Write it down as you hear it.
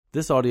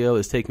This audio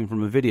is taken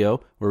from a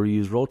video where we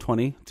use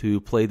Roll20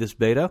 to play this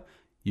beta.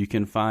 You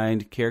can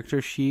find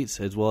character sheets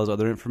as well as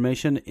other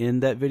information in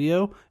that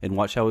video and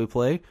watch how we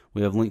play.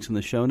 We have links in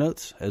the show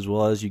notes, as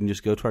well as you can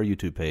just go to our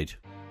YouTube page.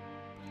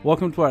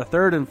 Welcome to our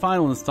third and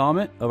final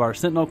installment of our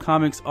Sentinel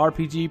Comics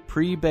RPG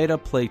pre-beta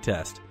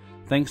playtest.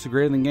 Thanks to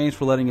Greater Than Games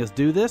for letting us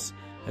do this,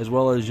 as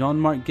well as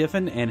Jean-Marc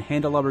Giffen and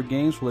Handelabber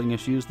Games for letting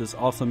us use this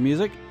awesome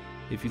music.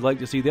 If you'd like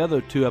to see the other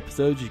two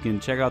episodes, you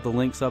can check out the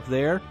links up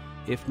there.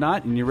 If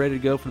not, and you're ready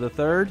to go for the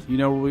third, you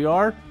know where we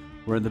are.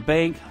 We're in the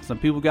bank. Some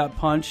people got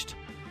punched.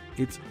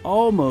 It's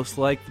almost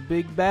like the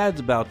big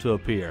bad's about to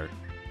appear.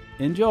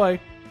 Enjoy.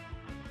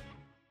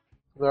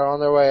 They're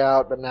on their way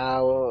out, but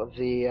now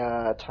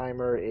the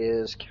timer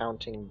is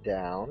counting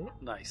down.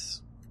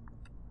 Nice.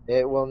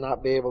 It will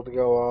not be able to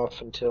go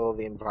off until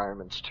the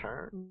environment's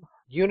turn.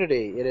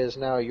 Unity, it is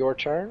now your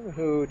turn.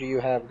 Who do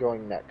you have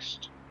going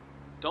next?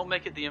 Don't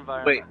make it the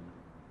environment.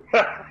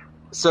 Wait.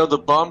 So the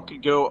bomb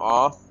could go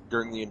off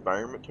during the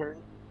environment turn?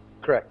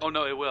 Correct. Oh,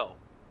 no, it will.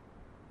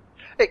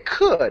 It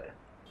could.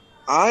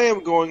 I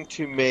am going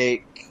to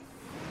make...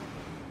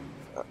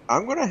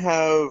 I'm going to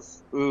have...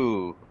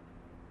 Ooh.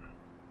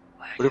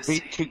 Would it be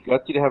too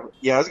gutsy to have...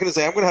 Yeah, I was going to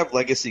say, I'm going to have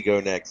Legacy go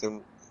next.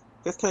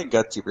 That's kind of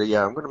gutsy, but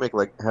yeah, I'm going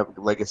to have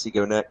Legacy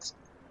go next.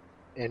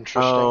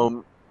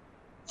 Interesting.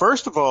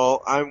 First of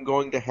all, I'm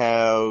going to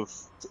have...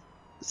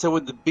 So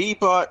would the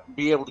B-bot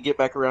be able to get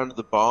back around to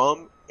the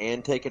bomb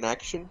and take an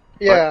action?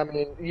 Yeah, I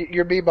mean,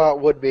 your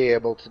B-bot would be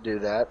able to do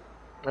that.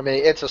 I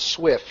mean, it's a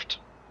swift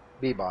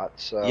B-bot,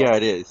 so... Yeah,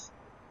 it is.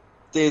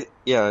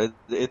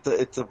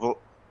 It's a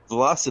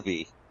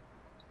velocity.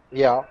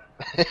 Yeah.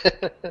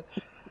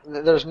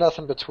 There's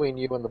nothing between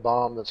you and the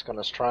bomb that's going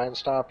to try and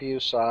stop you,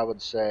 so I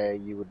would say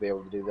you would be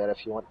able to do that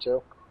if you want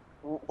to.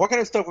 What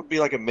kind of stuff would be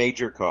like a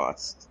major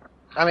cost?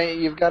 I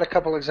mean, you've got a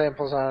couple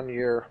examples on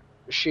your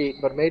sheet,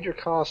 but major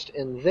cost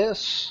in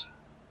this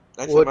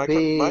would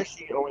be... My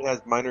sheet only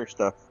has minor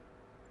stuff.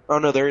 Oh,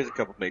 no, there is a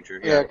couple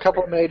major. Yeah, a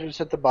couple majors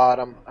at the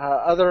bottom.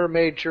 Other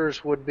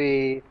majors would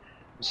be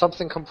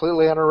something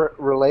completely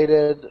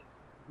unrelated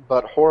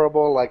but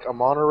horrible, like a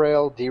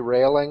monorail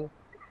derailing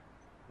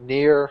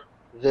near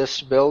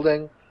this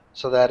building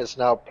so that it's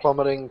now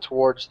plummeting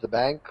towards the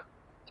bank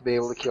to be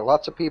able to kill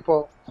lots of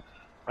people.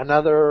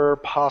 Another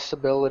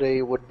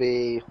possibility would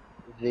be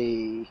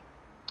the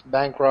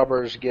bank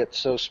robbers get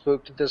so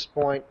spooked at this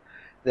point,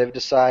 they've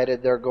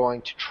decided they're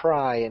going to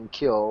try and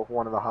kill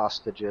one of the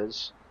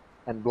hostages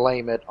and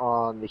blame it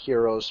on the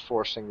heroes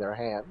forcing their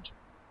hand,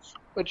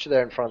 which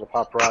they're in front of the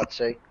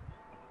paparazzi.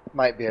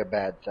 Might be a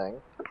bad thing.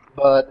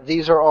 But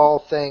these are all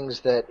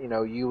things that,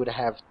 you would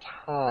have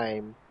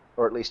time,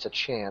 or at least a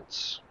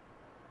chance,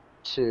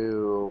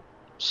 to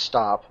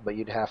stop, but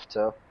you'd have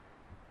to,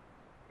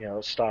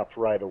 stop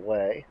right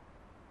away.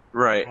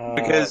 Right,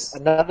 because...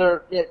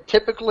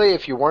 typically,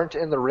 if you weren't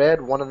in the red,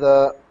 one of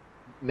the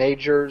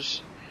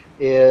majors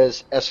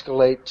is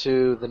escalate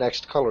to the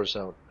next color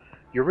zone.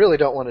 You really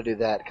don't want to do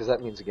that, because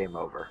that means a game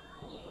over.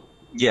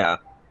 Yeah.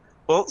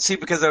 Well, see,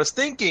 because I was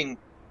thinking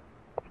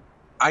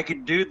I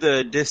could do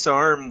the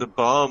disarm the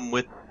bomb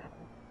with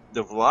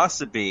the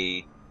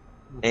Velocity,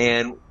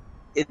 and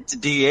it's a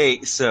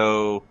D8,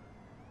 so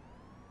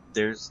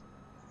there's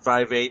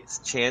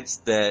 5/8 chance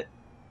that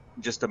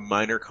just a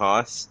minor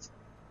cost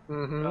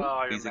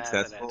Oh, be you're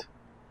successful.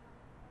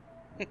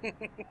 mad at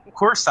it. Of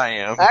course I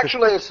am.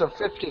 Actually, it's a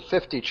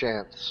 50-50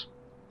 chance.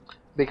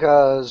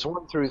 Because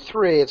 1 through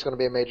 3, it's going to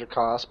be a major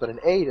cost, but in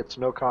 8, it's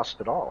no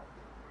cost at all.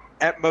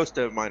 At most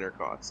a minor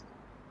cost.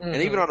 Mm-hmm.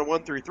 And even on a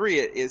 1 through 3,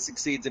 it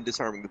succeeds in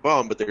disarming the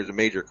bomb, but there's a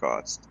major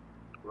cost.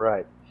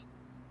 Right.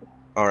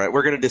 Alright,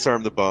 we're going to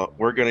disarm the bomb.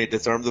 We're going to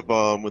disarm the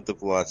bomb with the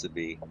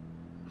Velocity.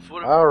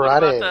 What Alrighty.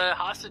 about the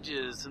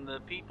hostages and the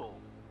people?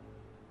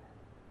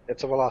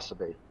 It's a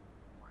velocity.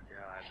 Oh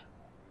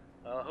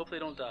my god. Hopefully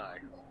they don't die.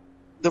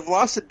 The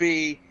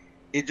Velocity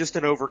is just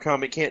an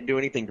overcome. It can't do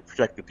anything to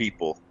protect the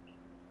people.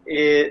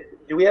 Do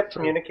we have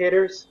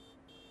communicators?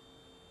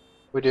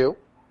 We do.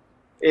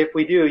 If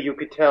we do, you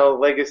could tell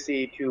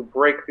Legacy to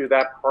break through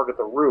that part of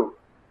the roof.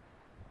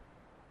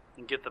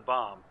 And get the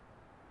bomb.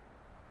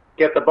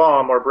 Get the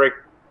bomb or break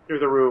through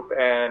the roof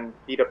and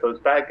beat up those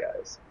bad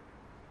guys.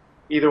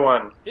 Either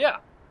one. Yeah.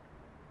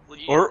 Well,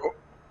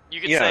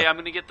 you could say, I'm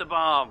going to get the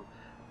bomb.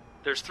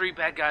 There's 3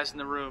 bad guys in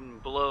the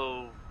room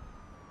below,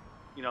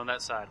 on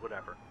that side,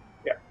 whatever.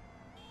 Yeah.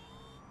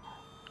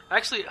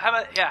 Actually, how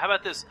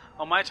about this?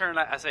 On my turn,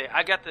 I say,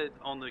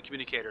 on the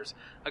communicators,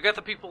 I got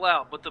the people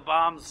out, but the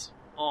bomb's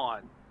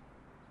on.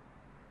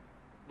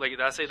 Like,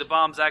 I say the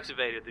bomb's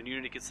activated, then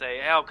Unity could say,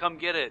 Al, come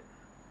get it.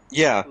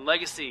 Yeah.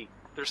 Legacy,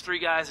 there's 3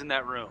 guys in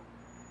that room.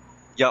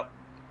 Yep.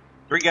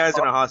 3 guys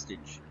and a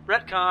hostage.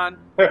 Retcon.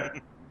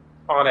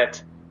 On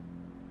it.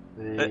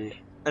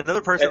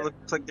 Another person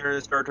looks like they're in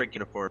a Star Trek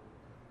uniform.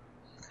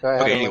 So I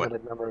have Okay, a anyway.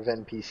 limited number of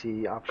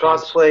NPC options.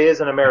 Cosplay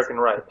is an American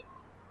right.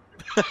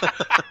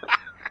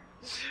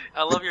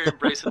 I love your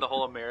embracing the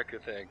whole America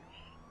thing.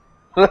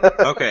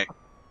 Okay.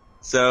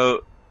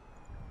 So,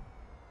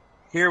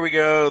 here we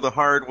go, the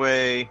hard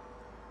way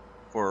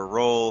for a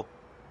roll.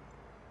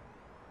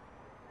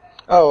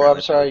 Oh, I'm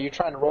Apparently. sorry. Are you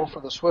trying to roll for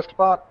the Swift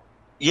bot?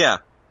 Yeah.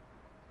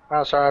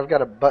 Oh, sorry. I've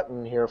got a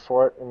button here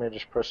for it. Let me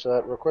just press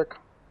that real quick.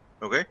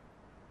 Okay.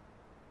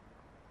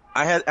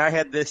 I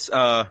had this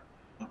one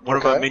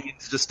of my Okay.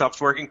 minions just stops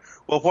working.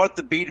 Well, what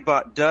the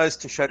Beebot does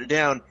to shut it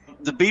down,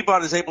 the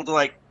Beebot is able to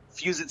like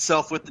fuse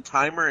itself with the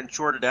timer and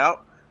short it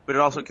out, but it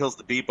also kills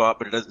the Beebot,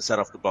 but it doesn't set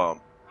off the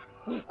bomb.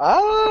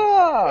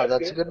 Ah, That's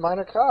that's a good. good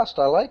minor cost.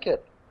 I like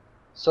it.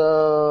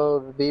 So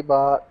the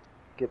B-bot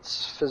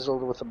gets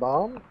fizzled with a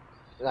bomb.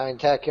 Now in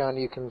Tachyon,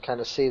 you can kind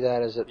of see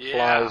that as it Yeah.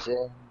 flies in.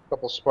 A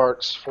couple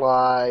sparks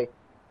fly.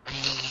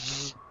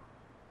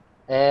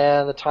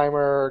 And the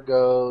timer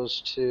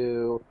goes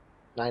to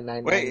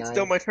 9999. Wait, it's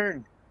still my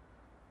turn.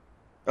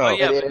 Oh,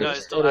 yeah, It but no, is,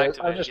 it's still it is. I'm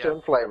activated, just yeah.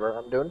 doing flavor.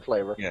 I'm doing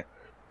flavor. Yeah.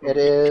 It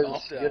is Calm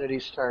down.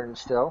 Unity's turn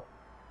still.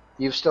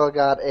 You've still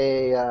got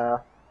a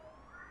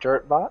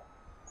turret bot.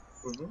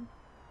 Mm-hmm.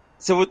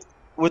 So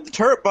would the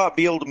turret bot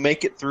be able to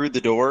make it through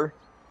the door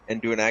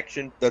and do an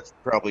action? That's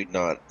probably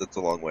not. That's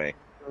a long way.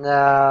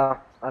 No,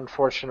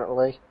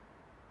 unfortunately.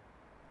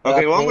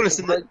 Okay, well I'm Make going a to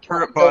send the break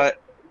turret through bot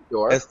the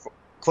door. as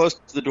close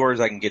to the door as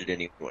I can get it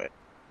anyway.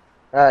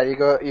 Alright,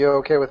 you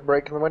okay with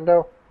breaking the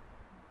window?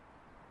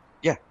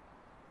 Yeah.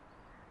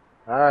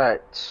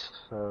 Alright,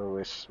 so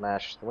we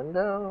smash the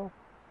window.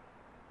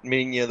 I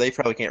mean, yeah, they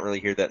probably can't really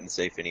hear that in the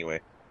safe anyway.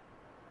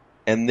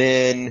 And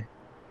then,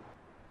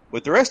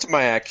 with the rest of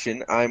my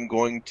action, I'm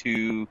going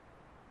to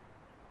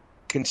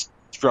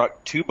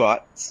construct 2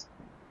 bots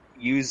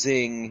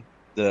using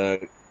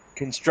the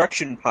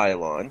construction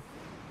pylon.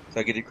 So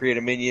I get to create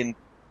a minion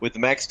with the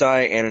max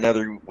die and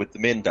another with the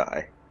min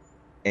die.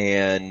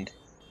 And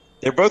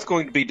they're both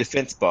going to be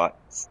defense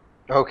bots.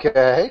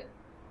 Okay.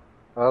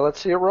 Well,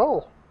 let's see a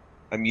roll.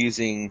 I'm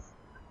using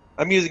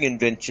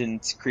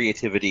inventions,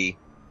 creativity.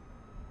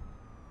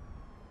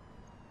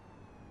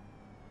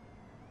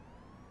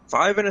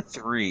 5 and a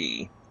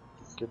 3.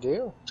 Good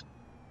deal.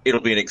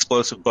 It'll be an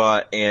explosive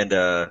bot and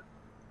a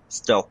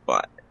stealth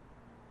bot.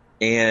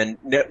 And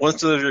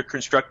once those are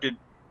constructed,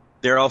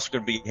 they're also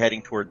going to be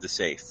heading toward the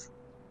safe.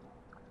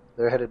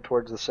 They're headed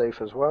towards the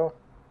safe as well.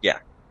 Yeah.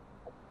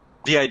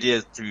 The idea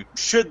is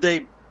should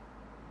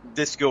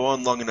this go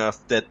on long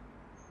enough that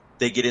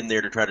they get in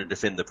there to try to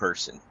defend the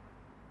person.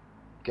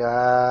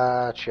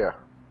 Gotcha.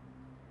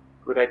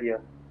 Good idea.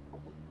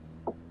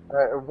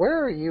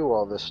 Where are you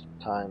all this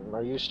time?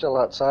 Are you still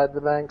outside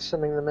the bank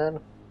sending them in?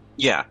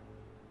 Yeah.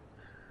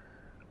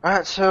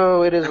 Alright,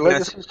 so it is I mean,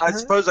 Legacy's I turn?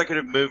 suppose I could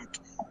have moved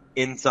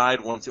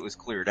inside once it was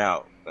cleared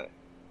out, but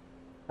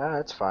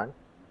That's fine.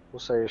 We'll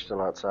say you're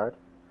still outside.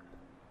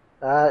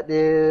 It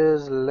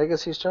is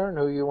Legacy's turn.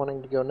 Who are you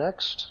wanting to go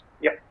next?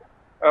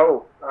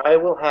 Oh, I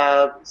will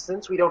have,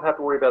 since we don't have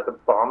to worry about the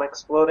bomb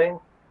exploding,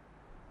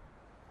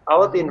 I'll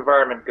let the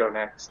environment go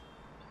next.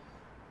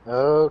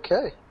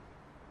 Okay.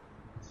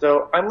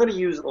 So I'm going to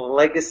use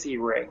Legacy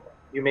Ring.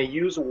 You may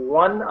use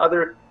one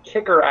other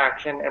kicker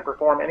action and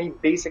perform any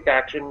basic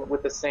action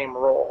with the same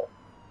roll.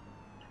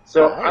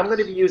 So Nice. I'm going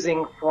to be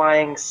using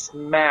Flying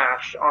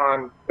Smash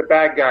on the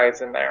bad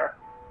guys in there.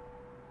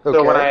 Okay.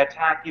 So when I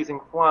attack using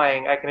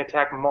flying, I can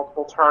attack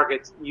multiple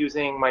targets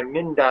using my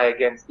min die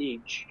against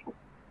each.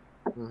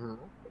 Mhm.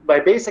 My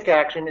basic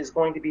action is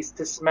going to be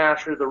to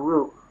smash through the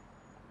roof.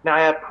 Now I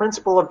have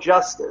Principle of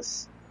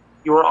Justice.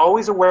 You are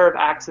always aware of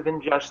acts of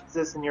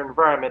injustice in your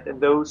environment and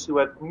those who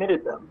have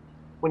committed them.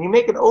 When you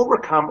make an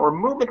overcome or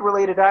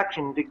movement-related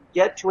action to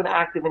get to an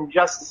act of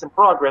injustice in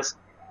progress,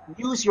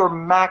 use your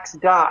max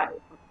die.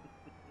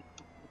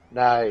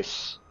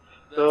 Nice.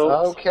 So,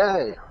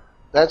 Okay.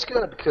 That's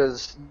good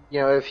because,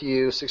 if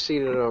you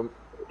succeed in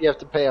you have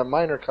to pay a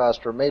minor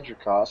cost or a major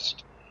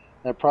cost.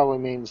 That probably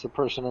means the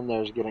person in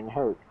there is getting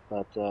hurt,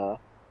 but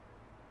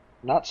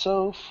not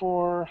so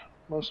for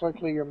most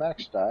likely your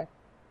max die.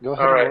 Go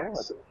ahead all and right. roll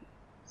it.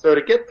 So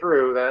to get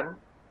through, then,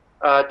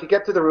 to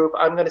get to the roof,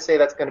 I'm going to say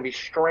that's going to be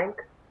Strength,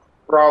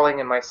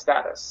 Brawling, and my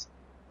status.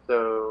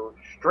 So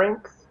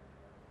Strength,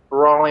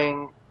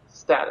 Brawling,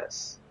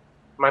 Status.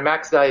 My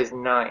max die is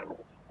 9.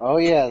 Oh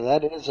yeah,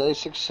 that is a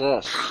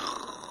success.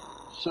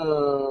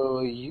 So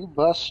you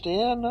bust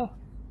in,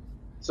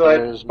 So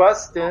There's- I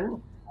bust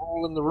in,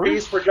 hole in the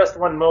freeze roof. for just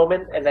one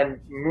moment, and then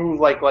move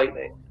like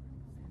lightning.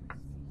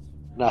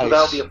 Nice. So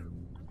that'll be a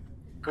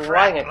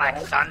flying Like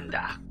attack.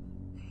 thunder.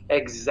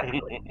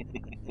 Exactly.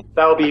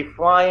 That'll be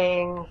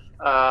flying,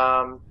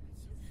 I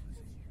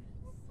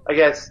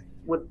guess,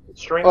 with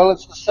strength. Well,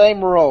 it's the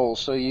same roll,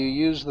 so you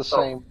use the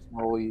same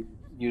roll you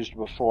used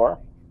before.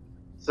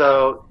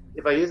 So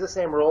if I use the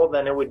same roll,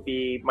 then it would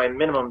be my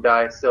minimum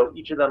die, so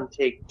each of them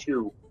take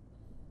 2.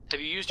 Have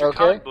you used your Okay.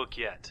 comic book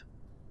yet?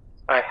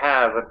 I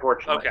have,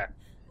 unfortunately. Okay.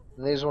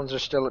 And these ones are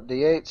still at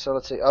D8, so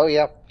let's see. Oh,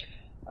 yeah.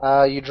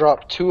 You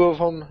drop 2 of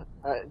them.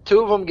 2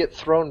 of them get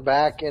thrown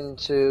back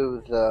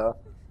into the,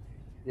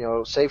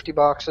 safety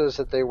boxes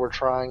that they were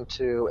trying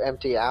to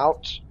empty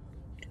out.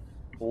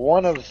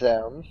 One of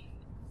them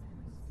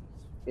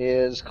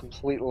is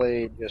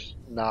completely just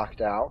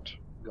knocked out,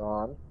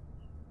 gone.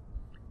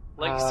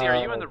 Legacy, are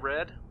you in the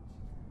red?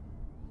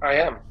 I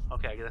am.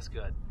 Okay, that's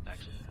good,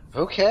 actually.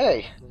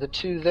 Okay, the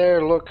two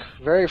there look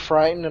very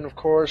frightened, and of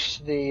course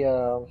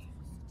the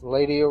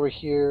lady over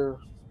here,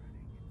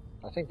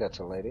 I think that's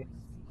a lady.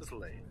 This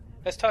lady.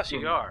 That's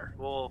Tasha Yar.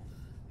 Well,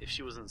 if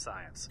she was in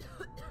science.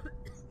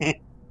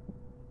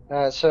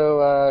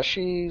 So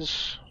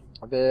she's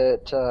a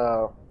bit,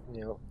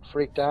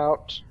 freaked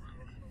out,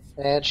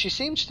 and she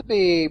seems to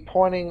be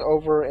pointing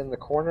over in the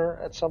corner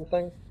at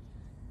something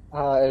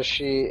as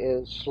she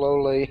is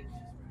slowly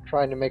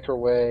trying to make her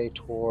way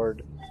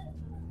toward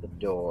the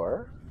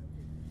door.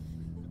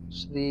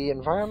 So the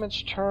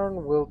environment's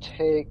turn will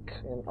take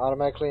and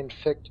automatically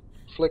inflict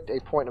a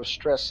point of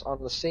stress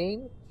on the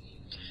scene.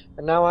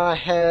 And now I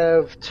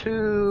have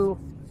two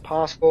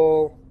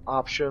possible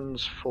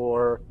options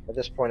for, at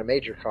this point, a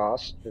major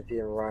cost that the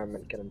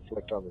environment can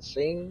inflict on the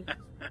scene.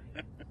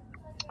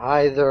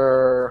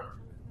 Either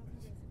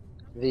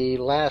the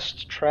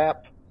last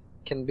trap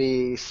can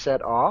be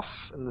set off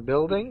in the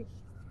building,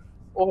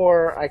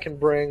 or I can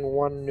bring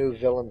one new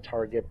villain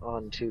target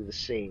onto the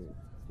scene.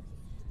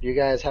 Do you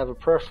guys have a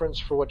preference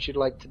for what you'd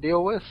like to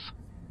deal with?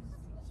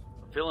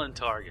 Villain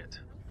target.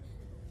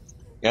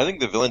 Yeah, I think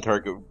the villain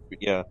target,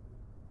 yeah.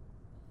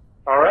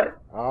 Alright.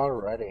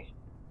 Alrighty.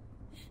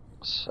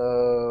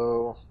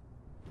 So,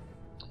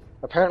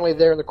 apparently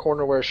there in the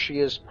corner where she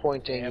is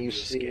pointing, you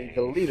see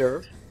the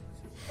leader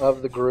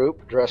of the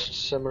group, dressed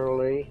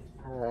similarly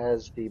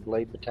as the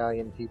Blade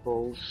Battalion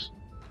peoples,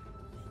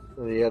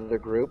 the other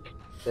group.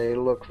 They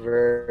look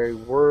very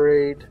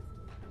worried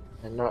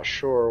and not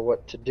sure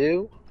what to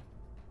do.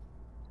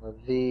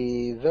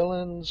 The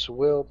villains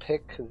will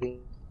pick the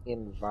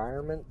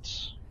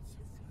environment.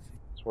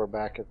 So we're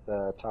back at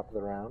the top of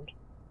the round.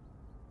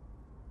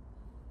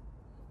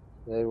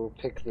 They will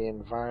pick the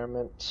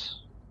environment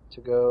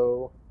to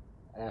go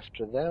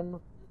after them.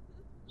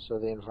 So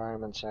the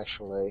environment's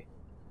actually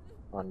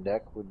on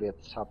deck, would be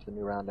at the top of the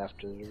new round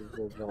after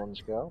the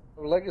villains go.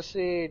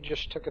 Legacy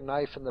just took a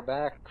knife in the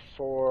back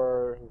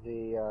for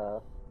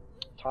the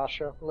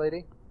Tasha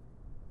lady.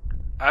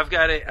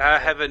 I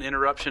have an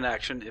interruption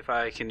action if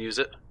I can use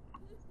it.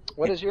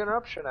 What is your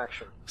interruption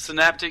action?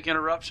 Synaptic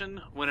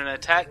interruption. When an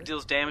attack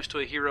deals damage to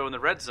a hero in the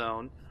red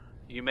zone,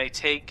 you may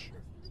take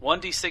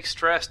 1d6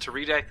 stress to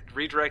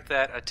redirect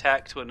that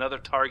attack to another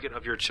target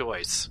of your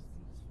choice.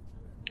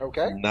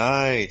 Okay.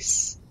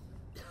 Nice.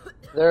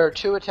 There are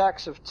 2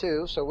 attacks of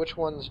 2, so which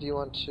ones do you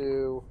want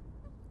to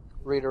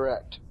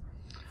redirect?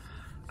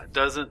 It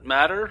doesn't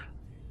matter.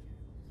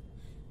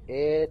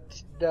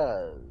 It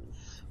does.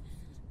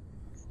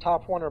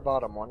 Top one or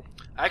bottom one?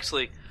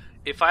 Actually,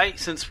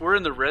 since we're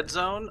in the red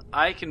zone,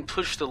 I can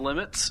push the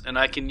limits and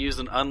I can use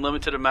an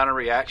unlimited amount of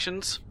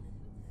reactions.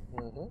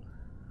 Mm-hmm.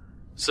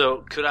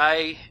 So could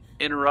I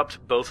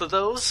interrupt both of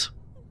those?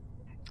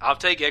 I'll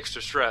take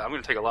extra stress. I'm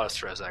going to take a lot of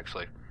stress,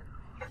 actually.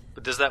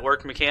 But does that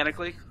work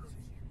mechanically?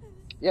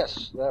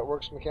 Yes, that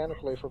works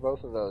mechanically for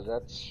both of those.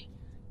 That's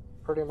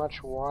pretty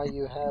much why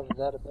you have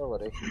that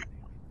ability.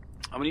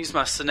 I'm going to use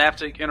my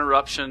synaptic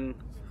interruption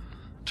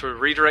to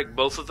redirect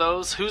both of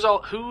those. Who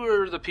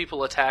are the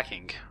people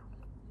attacking?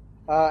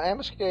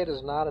 Ambuscade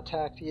is not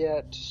attacked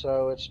yet,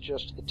 so it's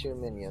just the 2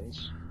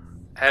 minions.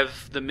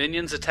 Have the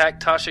minions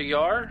attacked Tasha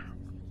Yar?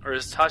 Or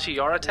is Tasha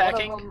Yar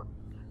attacking?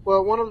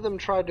 One of them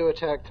tried to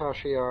attack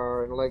Tasha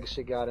Yar, and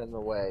Legacy got in the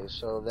way,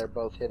 so they're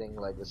both hitting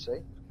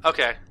Legacy.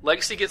 Okay,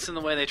 Legacy gets in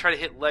the way, and they try to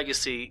hit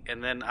Legacy,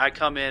 and then I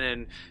come in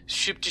and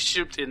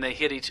shoot, and they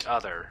hit each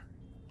other.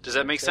 Does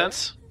that make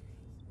sense?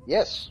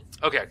 Yes.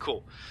 Okay,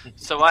 cool.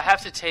 So I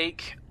have to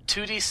take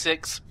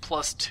 2d6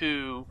 plus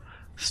 2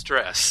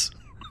 stress.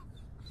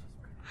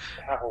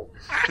 Ow.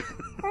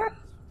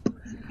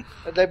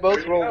 They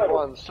both rolled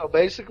 1, so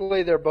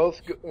basically they're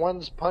both,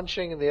 one's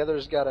punching and the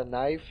other's got a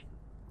knife.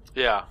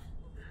 Yeah.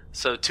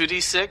 So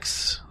 2d6,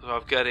 so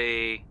I've got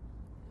a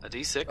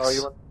d6. Oh,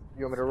 you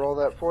want me to roll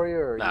that for you?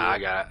 Or I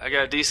got it. I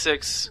got a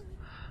d6.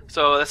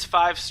 So that's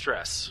 5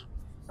 stress.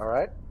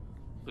 Alright.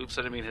 Oops,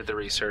 I didn't mean to hit the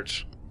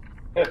research.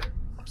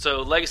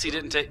 So Legacy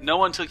didn't take... No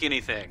one took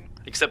anything,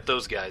 except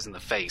those guys in the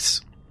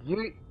face.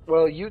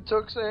 You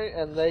took say,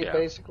 and they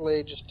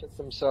basically just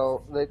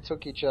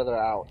took each other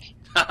out.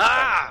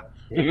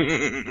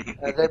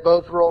 And they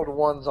both rolled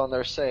 1s on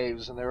their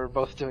saves, and they were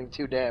both doing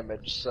 2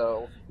 damage,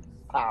 so...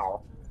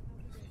 Ow.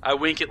 I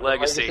wink at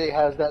Legacy. Legacy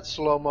has that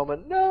slow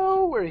moment,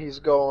 where he's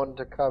going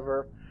to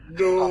cover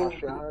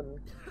Tasha. And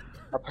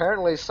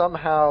apparently,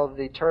 somehow,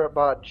 the turret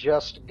bot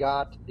just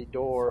got the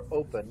door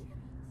open,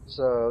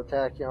 so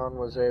Tachyon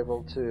was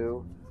able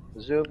to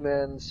zoom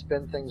in,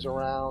 spin things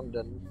around,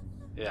 and...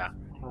 Yeah.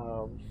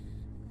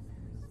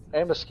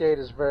 Ambuscade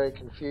is very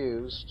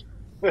confused,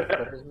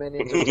 but his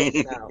minions are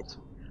taken out.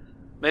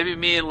 Maybe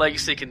me and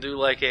Legacy can do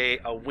like a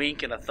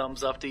wink and a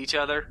thumbs up to each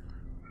other.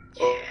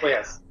 Oh,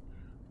 yes.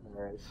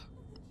 Nice.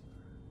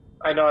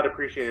 I nod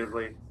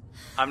appreciatively.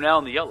 I'm now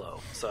in the yellow,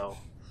 so...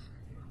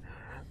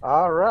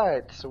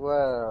 Alright,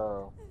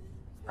 well...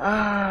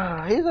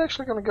 he's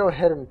actually going to go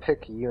ahead and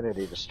pick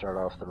Unity to start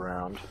off the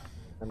round.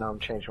 And now I'm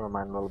changing my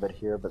mind a little bit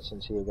here, but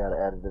since he got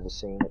added to the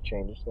scene, it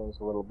changes things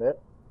a little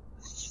bit.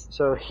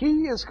 So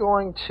he is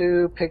going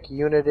to pick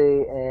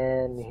Unity,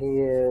 and he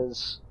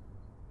is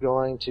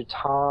going to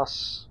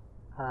toss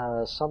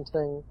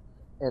something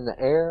in the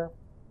air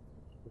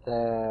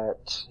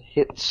that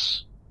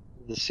hits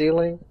the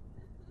ceiling.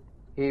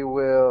 He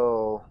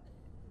will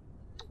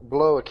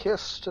blow a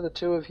kiss to the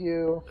two of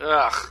you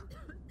Ugh.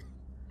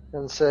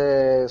 and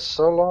say,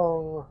 "So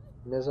long,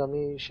 mes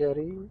amis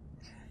chéris,"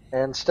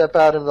 and step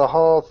out into the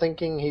hall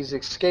thinking he's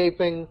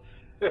escaping.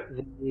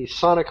 The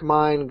sonic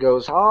mine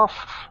goes off,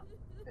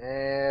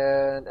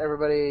 and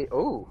everybody...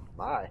 Oh,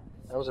 my.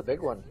 That was a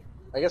big one.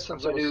 I guess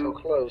since it was so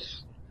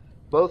close.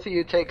 Both of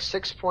you take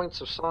 6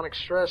 points of sonic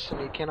stress, and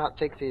you cannot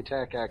take the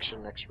attack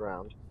action next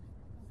round.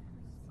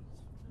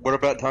 What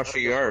about Tasha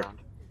Yar?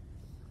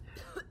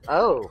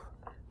 Oh.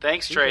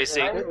 Thanks, Tracy.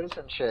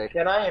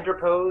 Can I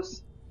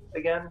interpose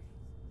again?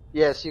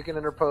 Yes, you can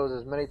interpose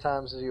as many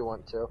times as you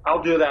want to.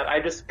 I'll do that. I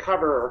just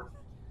cover her.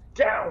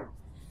 Down!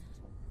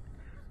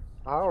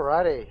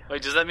 Alrighty.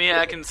 Wait, does that mean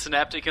I can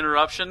synaptic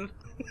interruption?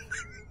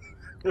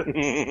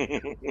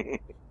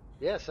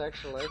 Yes,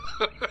 actually.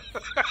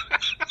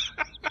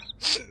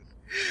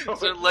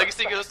 So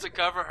Legacy goes to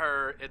cover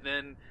her, and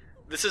then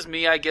this is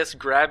me, I guess,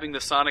 grabbing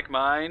the Sonic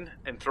Mine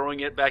and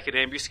throwing it back at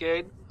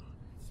Ambuscade?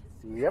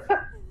 Yep.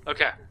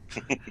 Okay.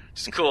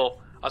 Just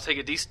cool. I'll take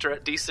a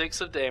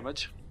D6 of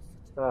damage.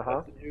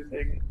 Uh-huh.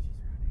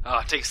 Oh,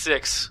 I take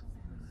 6.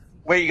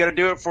 Wait, you got to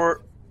do it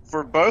for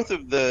both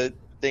of the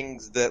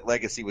things that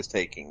Legacy was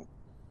taking.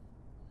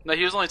 No,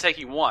 he was only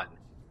taking 1.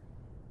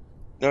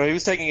 No, he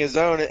was taking his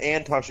own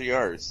and Tasha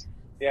Yar's.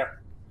 Yeah.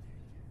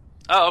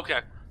 Oh, okay.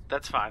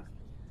 That's fine.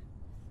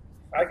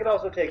 I could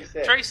also take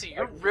 6. Tracy,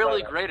 you're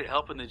really great at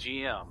helping the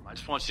GM. I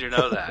just want you to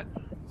know that.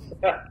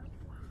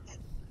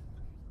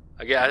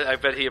 I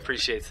bet he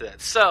appreciates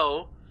that.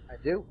 So, I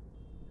do.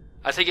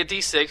 I take a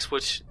D6,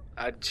 which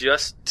I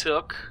just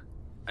took,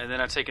 and then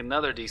I take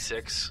another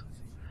D6.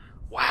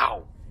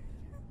 Wow.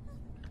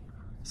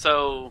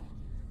 So,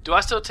 do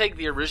I still take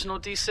the original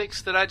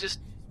D6 that I just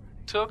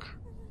took?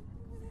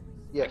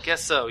 Yes. I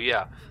guess so,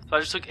 yeah. So I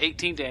just took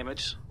 18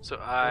 damage. So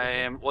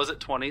was at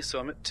 20, so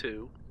I'm at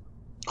 2.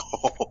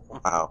 Oh,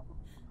 wow.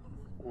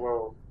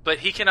 Whoa. But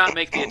he cannot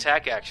make the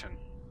attack action.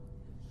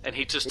 And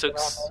he just took...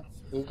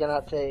 He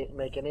cannot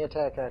make any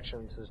attack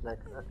actions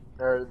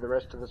or the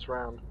rest of this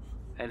round.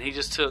 And he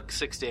just took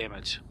 6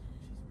 damage.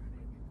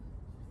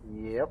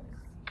 Yep.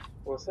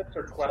 Well, 6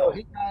 or So 12.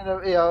 he kind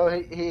of,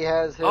 he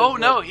has his... Oh,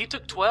 no, he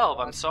took 12.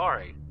 I'm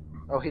sorry.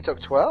 Oh, he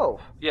took 12?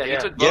 Yeah, he Yeah.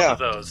 took both Yeah. of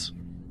those.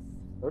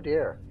 Oh,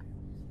 dear.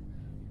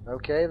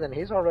 Okay, then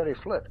he's already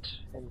flipped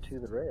into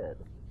the red.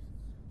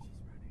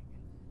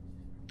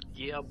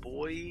 Yeah,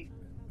 boy.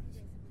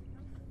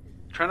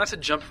 Try not to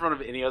jump in front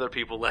of any other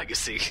people,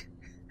 Legacy.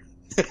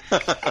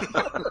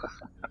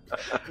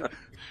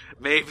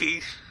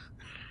 Maybe.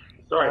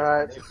 Sorry.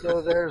 Alright,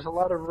 so there's a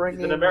lot of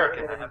ringing an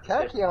American, I in have to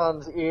say.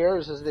 Tachyon's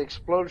ears as the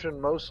explosion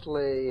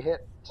mostly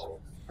hit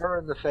her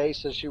in the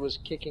face as she was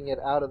kicking it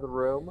out of the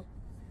room.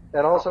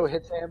 It also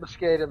hits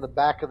Ambuscade in the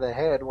back of the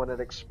head when it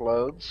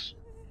explodes.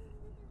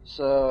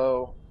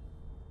 So,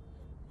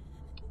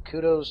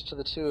 kudos to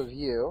the two of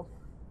you.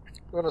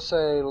 I'm going to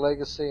say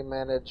Legacy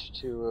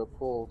managed to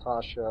pull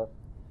Tasha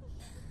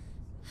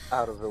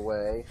out of the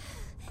way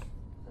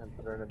and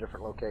put her in a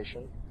different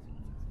location.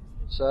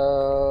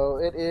 So,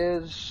 it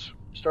is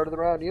start of the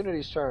round,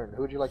 Unity's turn.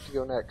 Who would you like to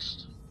go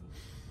next?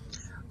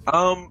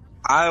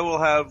 I will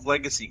have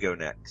Legacy go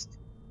next.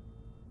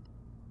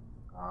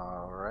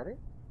 Alrighty.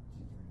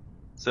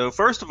 So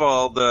first of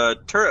all, the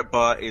turret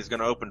bot is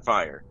going to open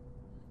fire.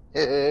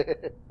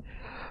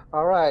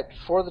 Alright,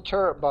 for the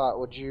turret bot,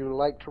 would you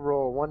like to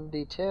roll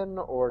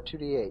 1d10 or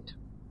 2d8? You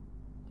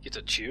get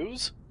to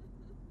choose?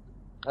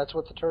 That's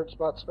what the turret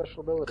bot's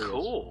special ability is.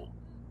 Cool.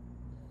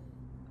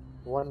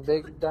 One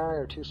big die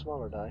or two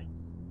smaller die?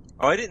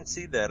 Oh, I didn't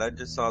see that. I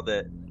just saw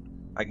that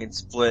I can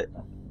splits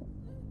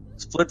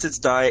its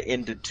die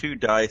into 2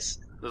 dice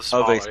The of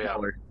smaller, a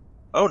smaller.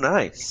 Oh,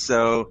 nice.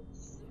 So,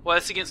 Well,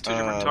 it's against 2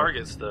 different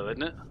targets, though,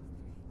 isn't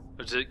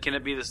it? Can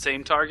it be the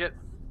same target?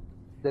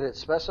 Did it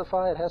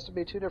specify it has to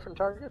be 2 different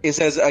targets? it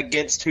says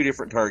against 2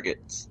 different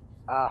targets.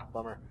 Ah,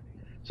 bummer.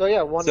 So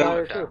yeah, one So- die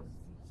or Okay. 2.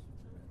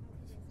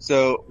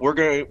 So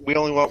we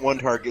only want 1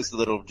 target, so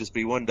that'll just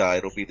be 1 die.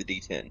 It'll be the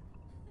D10.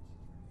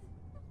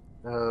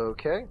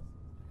 Okay.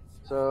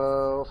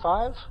 So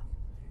 5?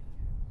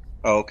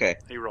 Oh, okay.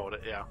 He rolled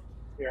it, yeah.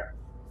 Yeah.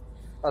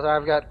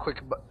 I've got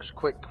quick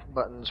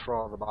buttons for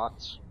all the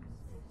bots.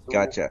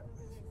 Gotcha.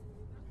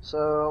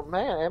 So,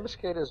 man,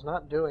 Ambuscade is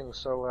not doing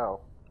so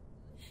well.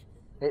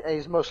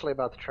 He's mostly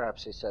about the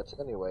traps he sets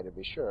anyway, to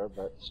be sure,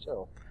 but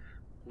still.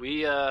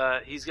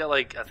 He's got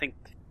I think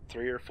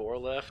 3 or 4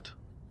 left.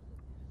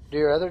 Do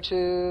your other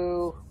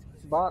 2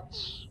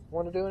 bots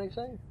want to do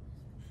anything?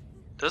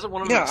 Doesn't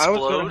one of them Yeah, I was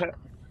explode? going to.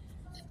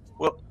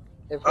 Well,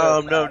 If they're no,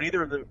 attacked.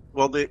 neither of them.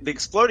 Well, the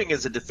exploding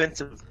is a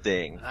defensive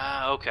thing.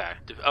 Ah, okay.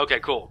 Okay,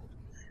 cool.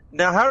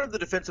 Now, how do the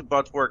defensive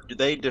bots work? Do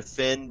they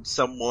defend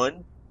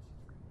someone?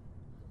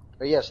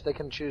 Yes, they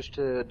can choose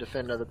to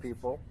defend other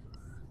people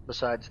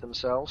besides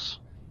themselves.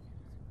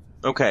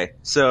 Okay,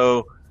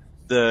 so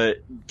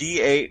the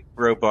D8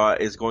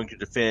 robot is going to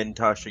defend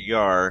Tasha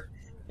Yar,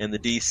 and the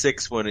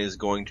D6 one is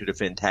going to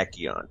defend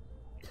Tachyon.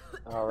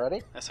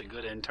 Alrighty. That's a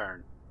good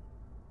intern.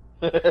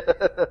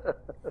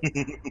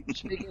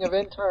 Speaking of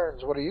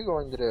interns, what are you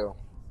going to do?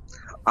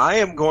 I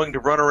am going to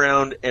run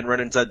around and run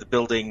inside the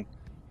building,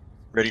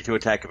 ready to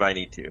attack if I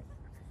need to.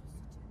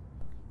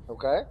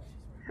 Okay.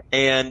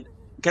 And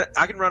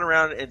I can run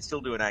around and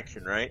still do an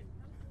action, right?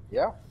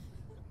 Yeah.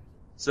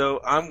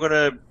 So I'm going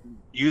to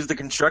use the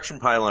construction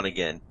pylon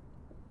again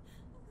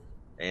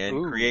and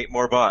Ooh. create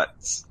more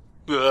bots.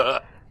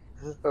 Ugh.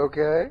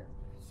 Okay.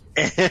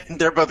 And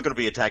they're both going to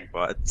be attack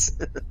bots.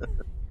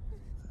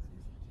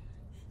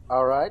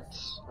 Alright.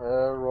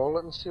 Roll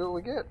it and see what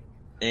we get.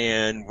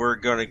 And we're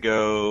going to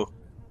go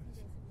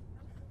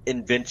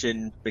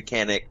invention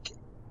mechanic.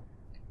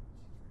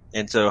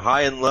 And so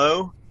high and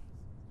low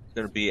is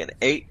going to be an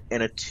 8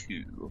 and a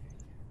 2.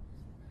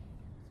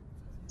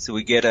 So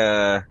we get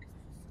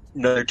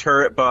another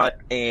turret bot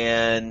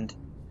and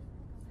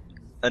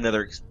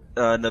another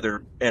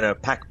and a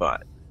pack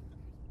bot.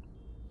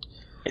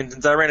 And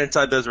since I ran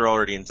inside, those are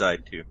already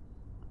inside too.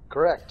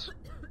 Correct.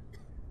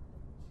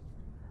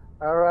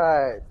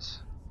 Alright.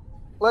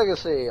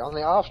 Legacy, on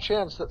the off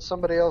chance that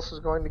somebody else is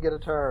going to get a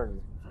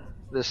turn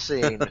this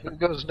scene, who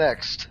goes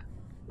next?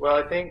 Well,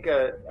 I think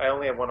I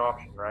only have one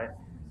option, right?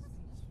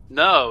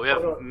 No, we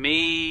have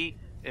me,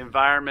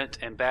 environment,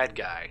 and bad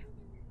guy.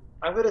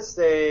 I'm going to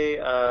say,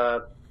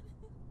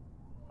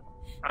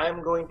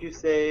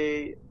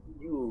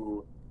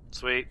 you.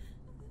 Sweet.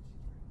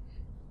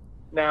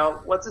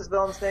 Now, what's this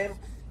villain's name?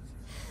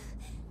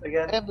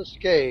 Again?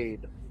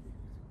 Ambuscade.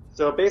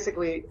 So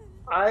basically,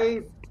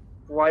 I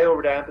fly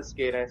over to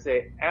Ambuscade and I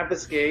say,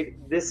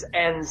 Ambuscade, this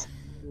ends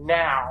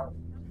now.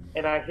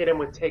 And I hit him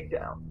with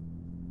takedown.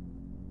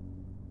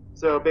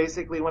 So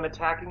basically, when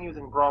attacking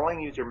using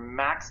Brawling, use your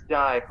max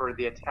die for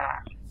the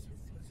attack.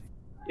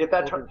 If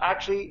that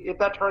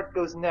target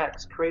goes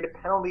next, create a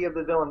penalty of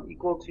the villain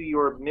equal to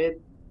your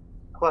mid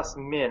plus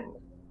min.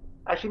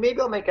 Actually,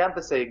 maybe I'll make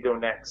Ambuscade go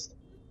next.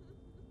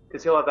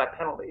 Because he'll have that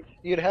penalty.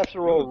 You'd have to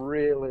roll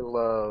really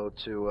low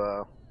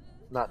to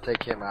not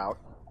take him out.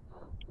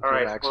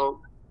 Alright, well,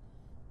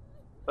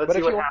 let's but see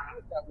if what you happens. want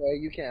to do it that way,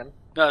 you can.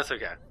 No, that's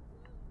okay.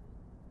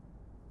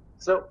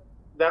 So,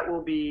 that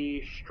will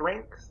be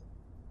Strength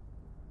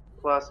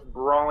plus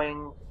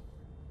Brawling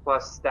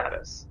plus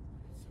Status.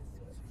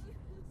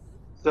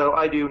 So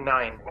I do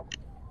 9.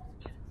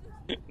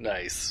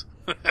 Nice.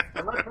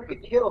 I'm not trying to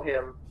kill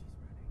him,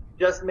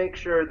 just make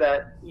sure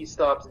that he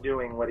stops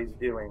doing what he's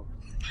doing.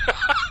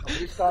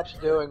 He stops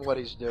doing what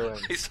he's doing.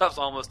 He stops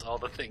almost all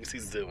the things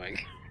he's doing.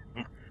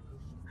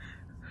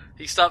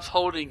 He stops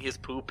holding his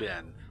poop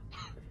in.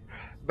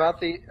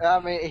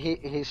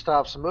 He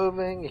stops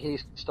moving. He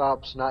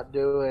stops not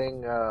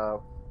doing,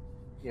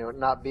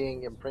 not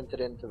being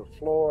imprinted into the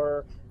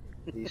floor.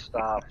 He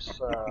stops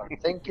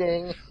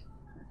thinking.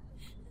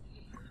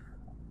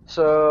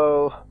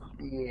 So,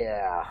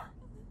 yeah.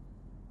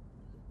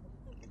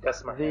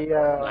 That's my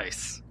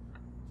Nice.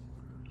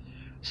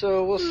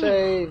 So we'll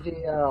say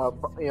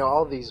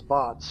all these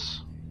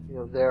bots,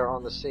 there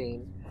on the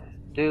scene,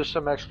 do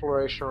some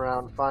exploration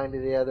around, find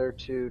the other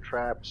 2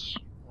 traps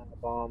and the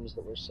bombs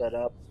that were set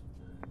up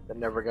that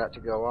never got to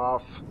go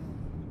off.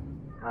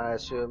 I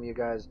assume you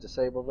guys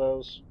disable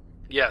those.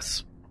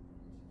 Yes.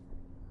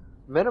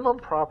 Minimum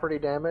property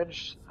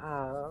damage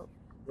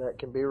that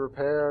can be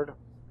repaired.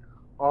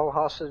 All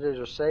hostages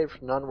are safe.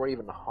 None were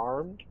even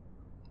harmed,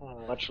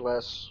 much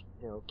less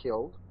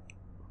killed.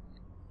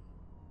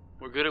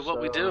 We're good at what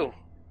we do.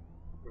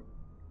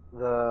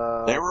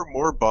 There were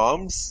more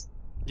bombs?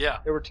 Yeah.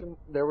 There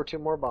were 2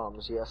 more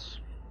bombs. Yes.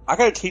 I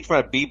gotta teach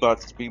my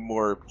B-bots to be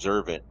more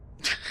observant.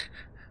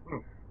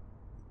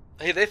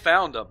 Hey, they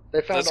found them.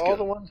 They found That's all good.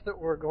 the ones that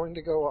were going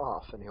to go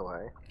off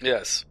anyway.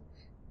 Yes.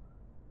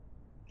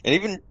 And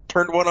even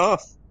turned one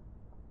off.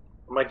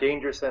 When my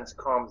danger sense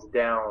calms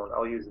down,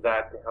 I'll use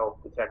that to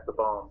help detect the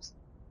bombs.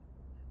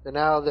 And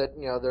now that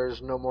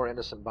there's no more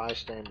innocent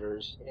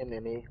bystanders in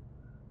any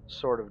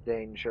sort of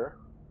danger.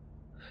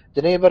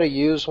 Did anybody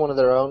use one of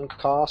their own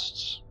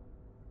costs?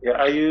 Yeah,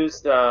 I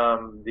used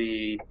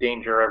the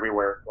Danger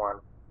Everywhere one.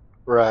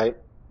 Right.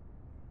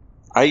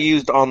 I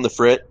used On the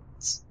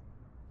Fritz.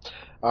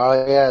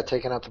 Oh yeah,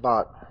 taking out the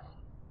bot.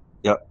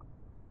 Yep.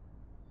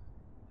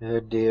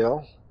 Good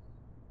deal.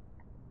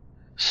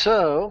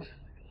 So,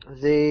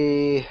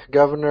 the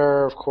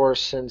governor, of course,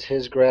 sends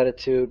his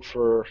gratitude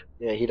for,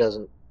 he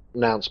doesn't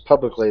announce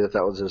publicly that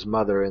was his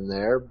mother in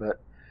there, but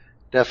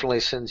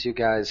definitely sends you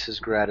guys his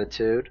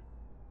gratitude.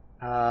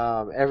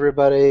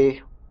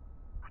 Everybody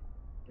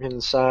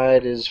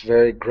inside is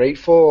very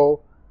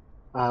grateful,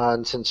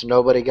 and since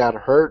nobody got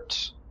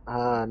hurt,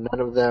 none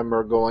of them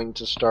are going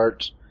to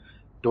start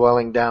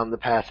dwelling down the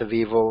path of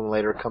evil and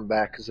later come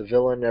back as a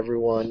villain.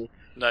 Everyone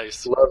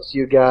Nice. loves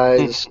you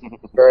guys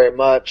very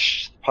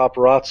much.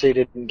 Paparazzi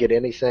didn't get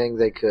anything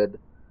they could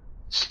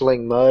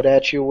sling mud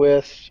at you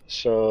with,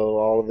 so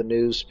all of the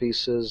news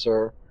pieces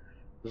are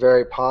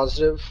very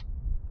positive.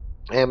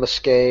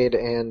 Ambuscade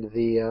and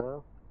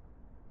the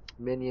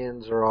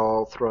minions are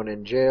all thrown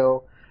in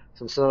jail.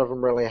 Since none of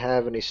them really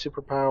have any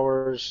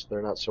superpowers,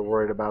 they're not so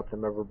worried about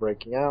them ever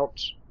breaking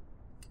out.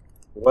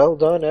 Well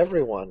done,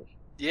 everyone.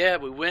 Yeah,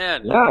 we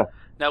win. Yeah.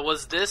 Now,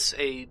 was this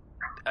a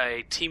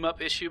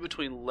team-up issue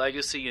between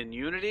Legacy and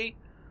Unity?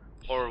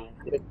 Or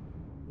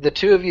The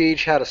two of you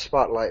each had a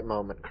spotlight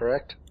moment,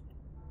 correct?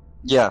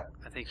 Yeah.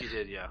 I think you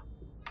did, yeah.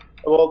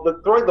 Well,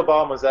 the throwing the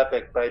bomb was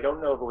epic, but I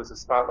don't know if it was a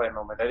spotlight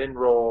moment. I didn't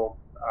roll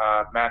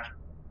match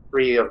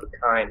 3 of the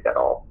kind at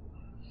all.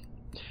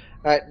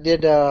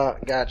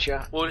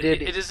 Gotcha. Well,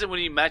 Did it isn't when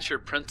you match your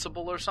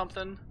principal or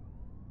something?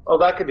 Oh,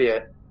 that could be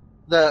it.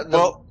 the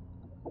Well,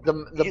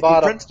 the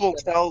bottom principal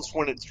tells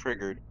when it's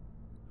triggered.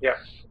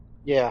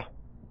 Yeah.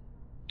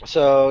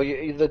 So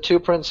the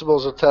two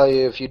principals will tell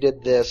you if you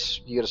did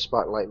this, you get a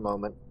spotlight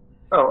moment.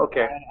 Oh,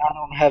 okay. And I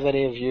don't have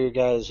any of you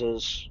guys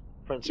as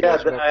Yeah,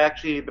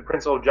 principals. the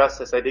Principal of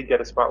Justice, I did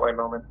get a spotlight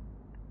moment.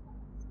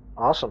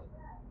 Awesome.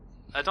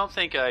 I don't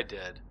think I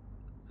did.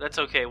 That's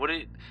okay.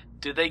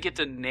 Did they get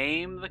to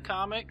name the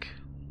comic?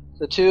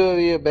 The two of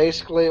you,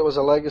 basically, it was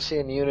a Legacy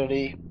and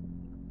Unity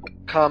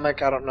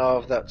comic. I don't know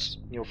if that's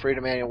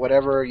Freedom Annual,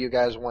 whatever you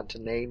guys want to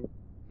name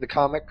the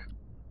comic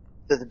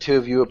that the two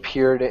of you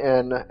appeared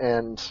in,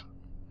 and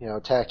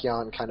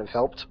Tachyon kind of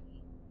helped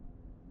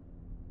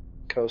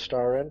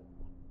co-star in.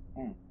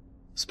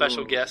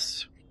 Special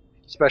guest.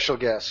 Special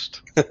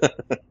guest.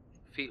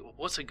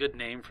 What's a good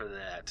name for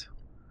that?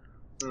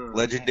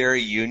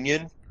 Legendary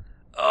Union.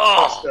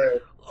 Oh,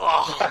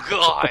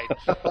 God.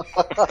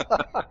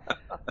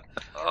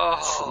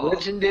 Oh.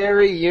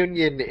 Legendary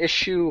Union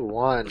issue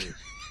 1.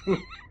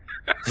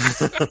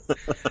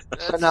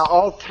 So now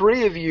all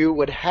three of you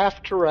would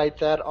have to write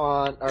that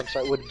on. Or, I'm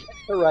sorry, would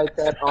have to write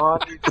that on.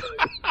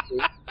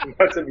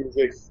 That's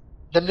amusing.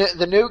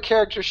 The new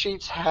character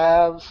sheets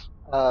have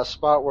a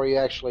spot where you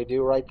actually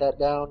do write that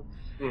down,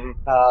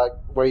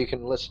 where you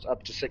can list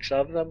up to 6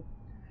 of them.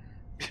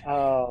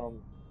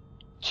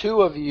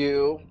 Two of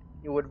you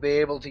would be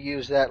able to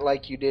use that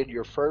like you did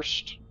your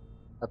first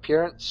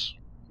appearance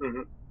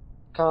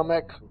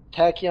comic.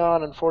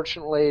 Tachyon,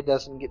 unfortunately,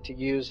 doesn't get to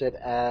use it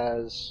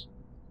as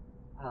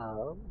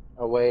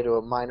a way to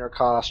a minor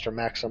cost or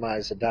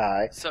maximize a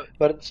die.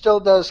 But it still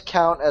does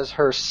count as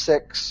her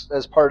 6,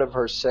 as part of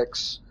her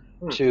 6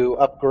 to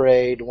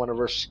upgrade one of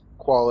her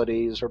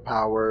qualities or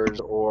powers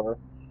or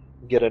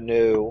get a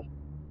new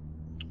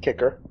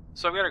kicker.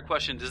 So I've got a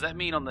question. Does that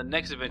mean on the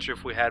next adventure,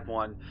 if we had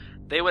one,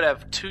 they would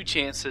have 2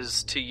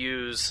 chances to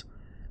use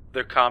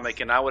their comic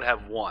and I would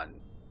have 1?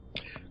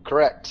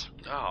 Correct.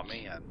 Oh,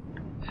 man.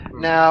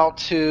 Now,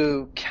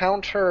 to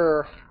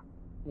counter,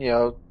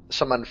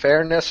 some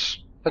unfairness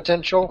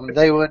potential,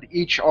 they would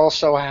each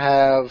also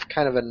have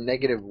kind of a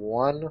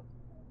 -1.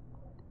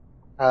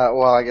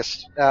 Well, I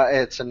guess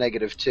it's a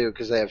 -2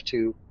 because they have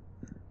 2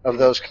 of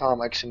those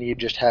comics, and you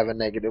just have a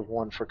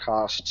 -1 for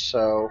cost.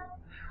 So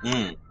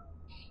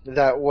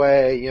that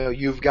way,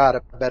 you've got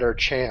a better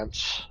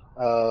chance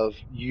of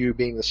you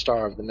being the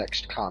star of the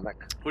next comic.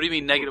 What do you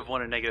mean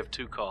 -1 and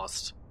 -2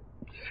 cost?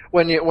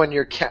 When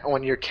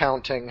you're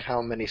counting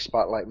how many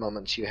spotlight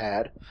moments you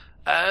had.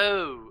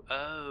 Oh,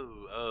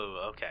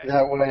 okay.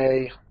 That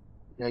way,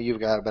 you've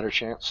got a better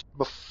chance.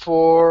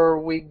 Before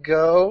we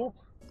go,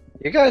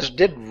 you guys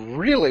did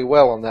really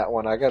well on that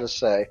one, I gotta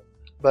say.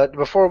 But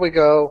before we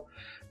go,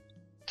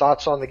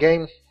 thoughts on the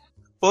game?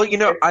 Well,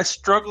 I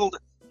struggled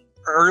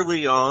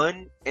early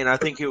on, and I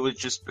think it was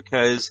just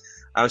because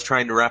I was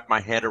trying to wrap my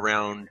head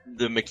around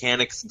the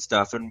mechanics and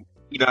stuff. And,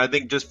 I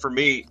think just for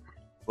me,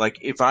 like,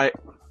 if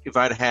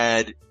I'd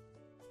had,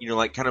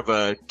 like kind of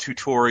a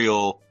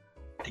tutorial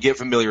to get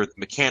familiar with the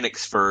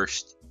mechanics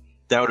first,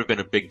 that would have been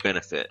a big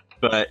benefit.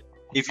 But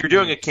if you're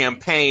doing a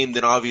campaign,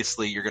 then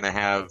obviously you're going to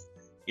have,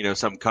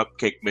 some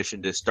cupcake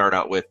mission to start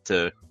out with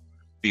to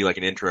be like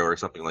an intro or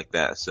something like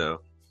that.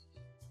 So,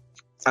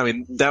 I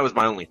mean, that was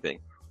my only thing.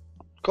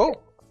 Cool.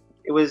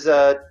 It was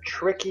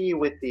tricky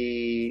with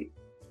the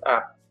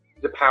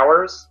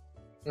powers,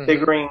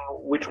 figuring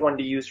which one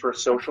to use for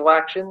social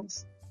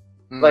actions.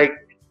 Like,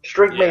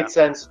 Strength made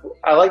sense.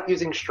 I like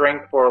using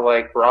Strength for,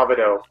 like,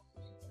 bravado.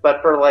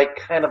 But for, like,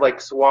 kind of, like,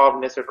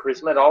 suaveness or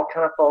charisma, it all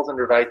kind of falls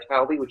under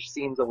Vitality, which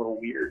seems a little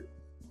weird.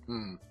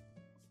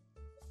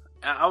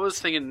 I was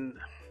thinking,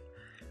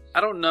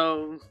 I don't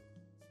know,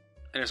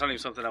 and it's not even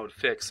something I would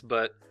fix,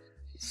 but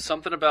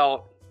something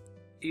about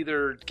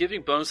either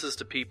giving bonuses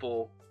to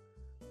people,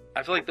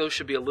 I feel like those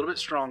should be a little bit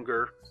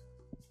stronger,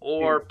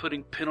 or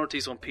putting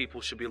penalties on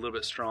people should be a little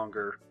bit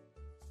stronger.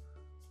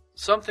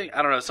 Something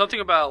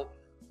about,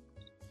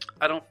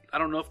 I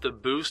don't know if the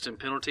boost and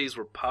penalties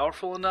were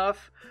powerful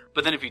enough,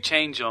 but then if you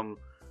change them,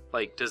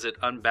 like, does it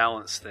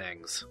unbalance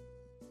things?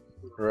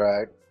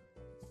 Right.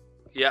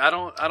 Yeah, I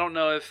don't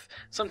know if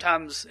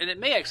sometimes, and it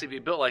may actually be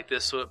built like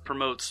this so it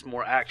promotes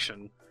more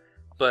action,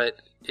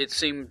 but it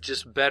seemed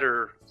just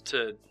better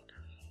to,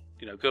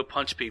 go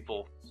punch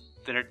people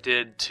than it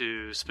did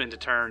to spend a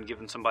turn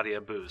giving somebody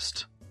a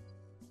boost.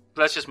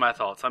 But that's just my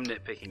thoughts. I'm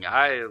nitpicking.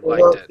 I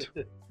liked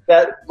it.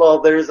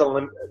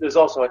 there's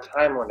also a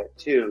time limit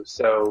too.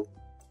 So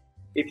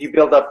if you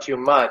build up too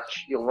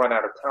much, you'll run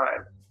out of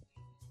time.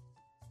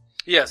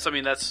 Yes, I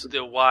mean that's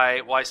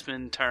why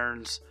spend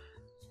turns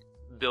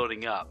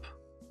building up.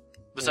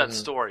 Besides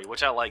story,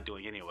 which I like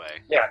doing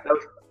anyway. Yeah.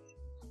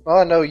 Well,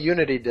 I know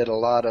Unity did a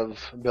lot of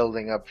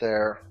building up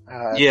there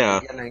at the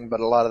beginning, but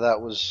a lot of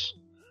that was,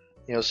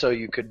 so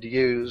you could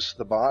use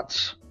the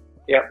bots.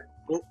 Yeah.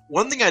 Well,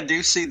 one thing I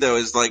do see though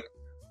is like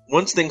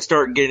once things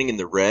start getting in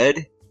the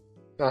red,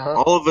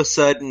 all of a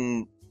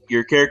sudden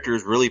your character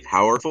is really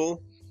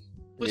powerful.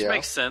 Which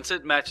makes sense.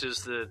 It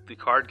matches the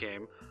card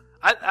game.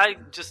 I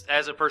just,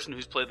 as a person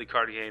who's played the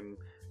card game,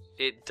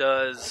 it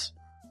does.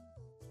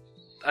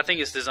 I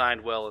think it's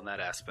designed well in that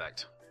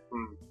aspect.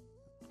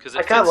 Because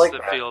it fits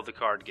the feel of the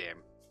card game.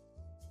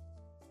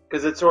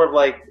 Because it sort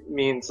of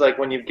means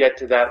when you get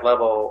to that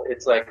level,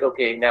 it's like,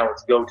 okay, now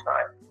it's go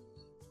time.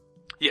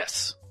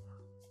 Yes.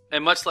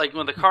 And much like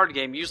when the card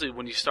game, usually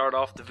when you start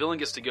off, the villain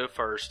gets to go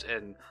first,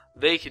 and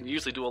they can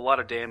usually do a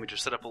lot of damage or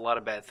set up a lot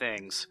of bad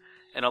things.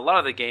 And a lot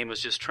of the game is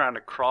just trying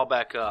to crawl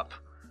back up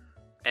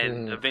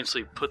and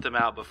eventually put them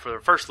out. But for the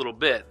first little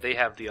bit, they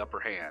have the upper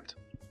hand.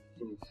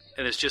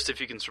 And it's just if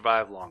you can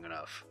survive long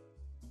enough.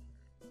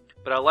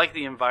 But I like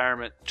the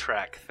environment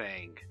track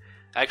thing.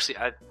 Actually,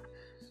 I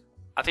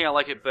think I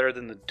like it better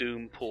than the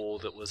Doom pool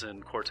that was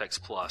in Cortex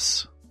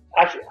Plus.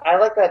 Actually, I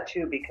like that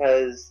too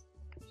because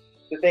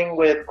the thing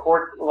with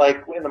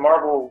in the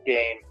Marvel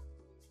game,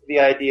 the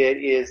idea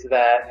is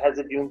that as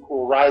the Doom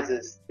pool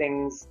rises,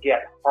 things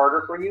get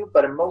harder for you.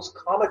 But in most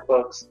comic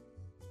books,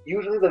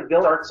 usually the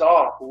villain starts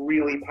off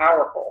really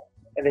powerful,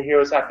 and the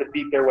heroes have to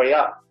beat their way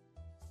up.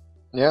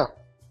 Yeah.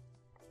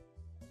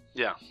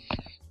 Yeah.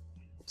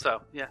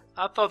 So, yeah,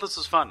 I thought this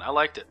was fun. I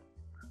liked it.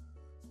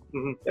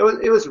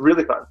 It was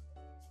really fun.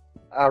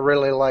 I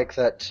really like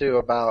that too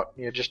about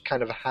just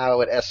kind of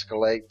how it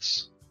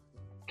escalates.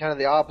 Kind of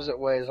the opposite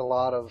way is even a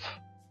lot of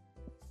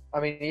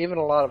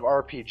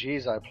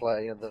RPGs I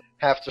play, that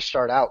have to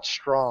start out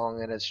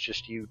strong, and it's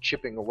just you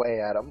chipping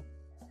away at them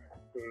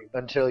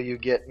until you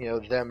get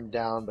them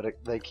down, but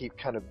they keep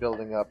kind of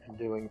building up and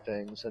doing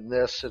things. And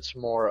this, it's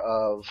more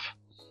of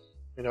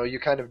you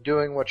kind of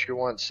doing what you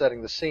want,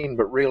 setting the scene,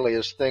 but really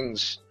as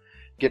things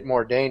get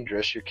more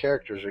dangerous, your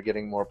characters are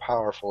getting more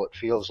powerful. It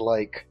feels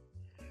like,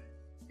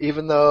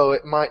 even though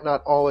it might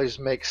not always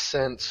make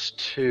sense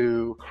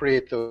to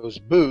create those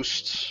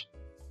boosts,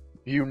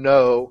 in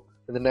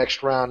the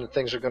next round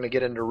things are going to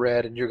get into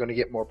red and you're going to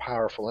get more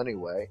powerful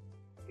anyway.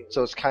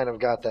 So it's kind of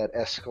got that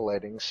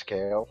escalating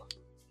scale.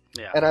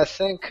 Yeah. And I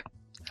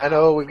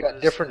know we've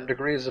got different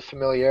degrees of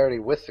familiarity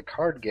with the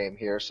card game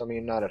here, some of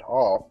you not at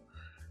all.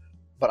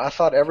 But I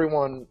thought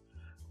everyone,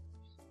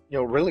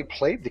 really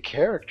played the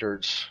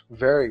characters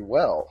very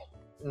well.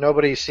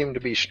 Nobody seemed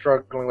to be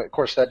struggling. Of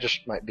course, that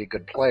just might be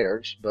good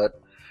players, but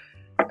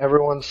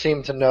everyone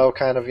seemed to know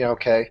kind of,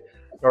 okay,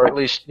 or at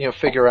least,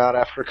 figure out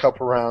after a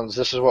couple rounds,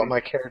 this is what my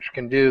character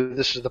can do.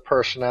 This is the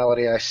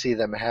personality I see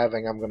them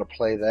having. I'm going to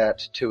play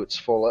that to its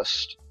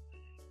fullest.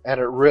 And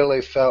it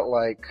really felt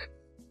like,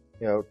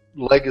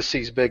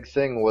 Legacy's big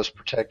thing was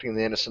protecting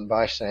the innocent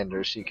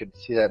bystanders. You could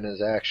see that in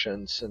his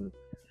actions. And,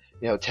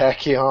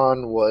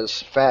 Tachyon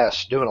was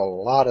fast, doing a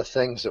lot of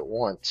things at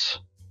once.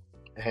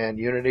 And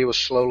Unity was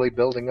slowly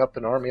building up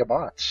an army of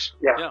bots.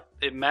 Yeah.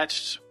 I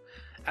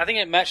think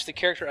it matched the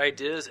character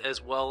ideas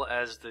as well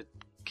as the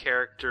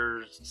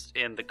characters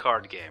in the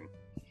card game.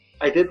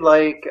 I did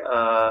like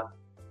a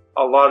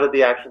lot of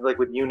the actions,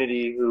 with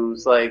Unity,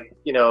 who's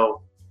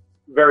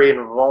very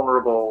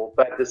invulnerable,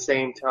 but at the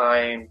same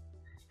time,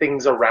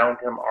 things around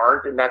him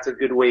aren't, and that's a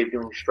good way of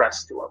doing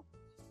stress to him.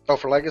 Oh,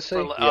 for Legacy?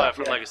 For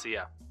Legacy,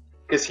 yeah.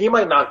 Because he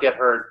might not get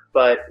hurt,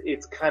 but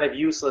it's kind of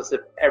useless if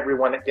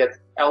everyone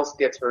else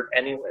gets hurt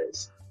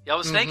anyways. Yeah, I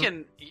was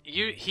thinking,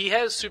 he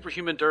has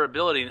superhuman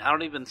durability, and I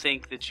don't even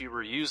think that you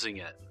were using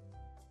it.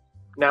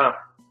 No.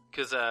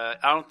 Because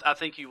I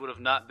think you would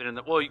have not been in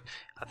the... Well,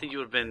 I think you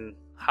would have been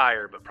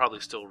higher, but probably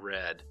still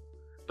red.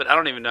 But I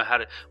don't even know how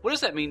to... What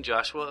does that mean,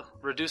 Joshua?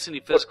 Reduce any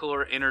physical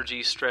or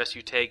energy stress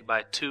you take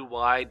by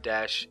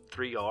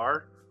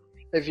 2y-3r?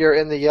 If you're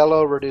in the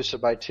yellow, reduce it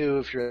by 2.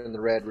 If you're in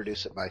the red,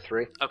 reduce it by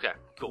 3. Okay,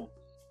 cool.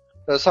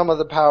 Some of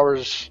the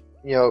powers,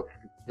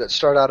 that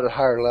start out at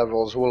higher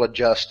levels will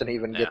adjust and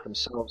even get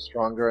themselves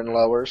stronger in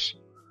lowers.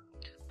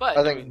 But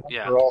I think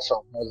Bunker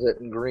also has it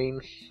in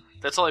green.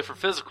 That's only for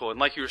physical, and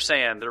like you were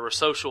saying, there were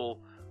social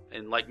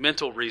and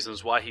mental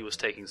reasons why he was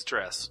taking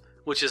stress,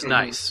 which is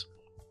nice.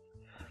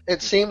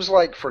 It seems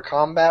like for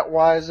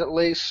combat-wise, at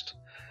least,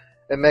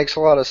 it makes a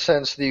lot of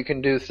sense that you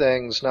can do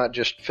things not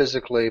just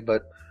physically,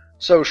 but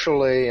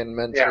socially and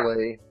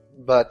mentally. Yeah.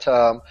 But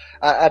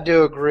I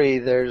do agree.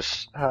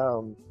 There's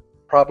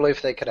probably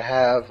if they could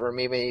have, or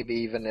maybe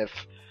even if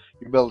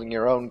you're building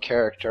your own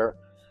character,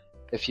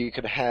 if you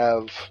could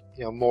have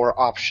more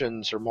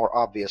options or more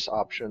obvious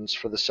options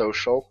for the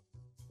social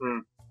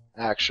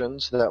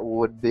actions, that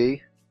would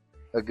be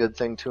a good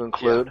thing to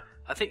include. Yeah.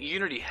 I think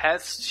Unity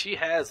has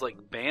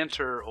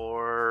banter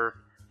or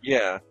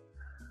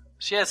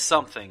she has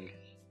something.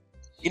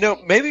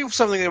 Maybe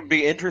something that would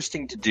be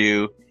interesting to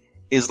do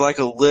is like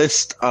a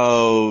list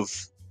of,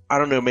 I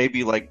don't know,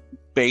 maybe like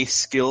base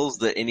skills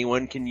that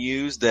anyone can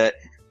use that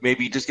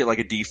maybe you just get like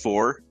a D4.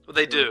 Well,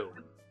 they do.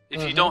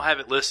 If you don't have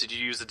it listed,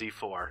 you use a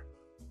D4.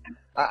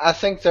 I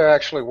think they're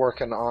actually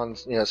working on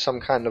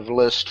some kind of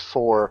list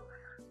for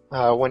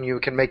when you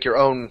can make your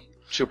own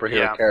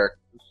superhero character.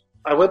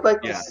 I would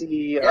like to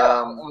see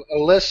a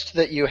list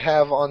that you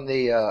have on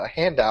the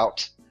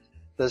handout.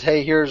 Says,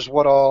 hey, here's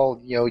what all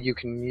you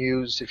can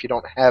use. If you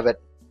don't have it,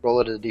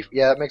 roll it as a D4.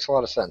 Yeah, it makes a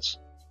lot of sense.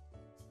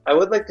 I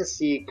would like to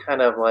see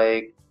kind of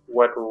like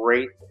what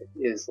Wraith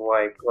is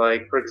like.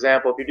 Like, for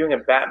example, if you're doing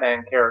a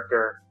Batman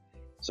character,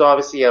 so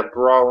obviously you have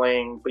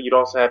brawling, but you'd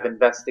also have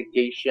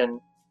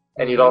investigation,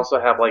 and you'd also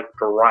have like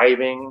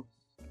driving.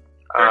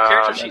 There are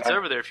character sheets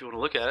over there if you want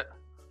to look at it.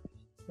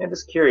 I'm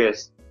just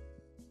curious.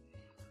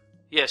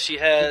 Yeah, she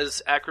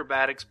has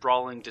acrobatics,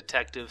 brawling,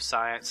 detective,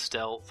 science,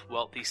 stealth,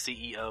 wealthy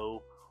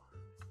CEO.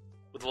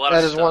 With a lot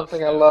of that is stuff. One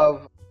thing I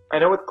love. I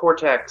know with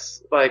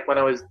Cortex, like when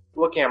I was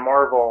looking at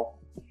Marvel,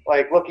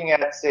 like looking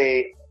at,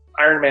 say,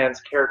 Iron Man's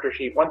character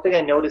sheet, one thing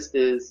I noticed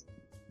is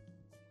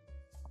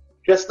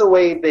just the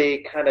way they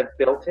kind of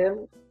built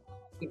him.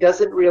 He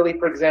doesn't really,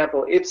 for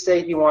example, if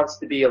say he wants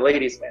to be a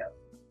ladies' man,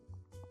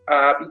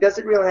 he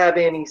doesn't really have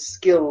any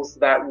skills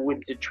that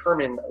would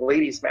determine a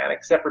ladies' man,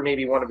 except for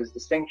maybe one of his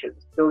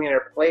distinctions,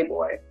 billionaire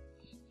playboy,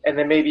 and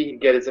then maybe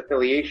he'd get his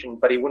affiliation,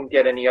 but he wouldn't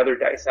get any other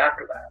dice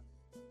after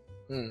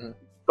that. Mm-hmm.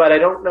 But I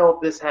don't know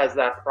if this has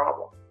that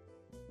problem.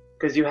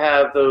 Because you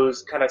have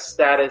those kind of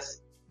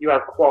status, you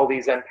have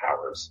qualities and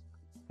powers.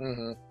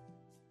 Mm-hmm.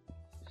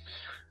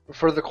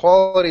 For the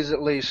qualities,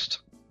 at least,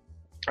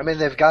 I mean,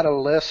 they've got a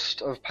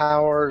list of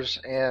powers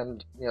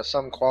and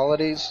some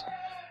qualities,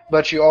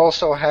 but you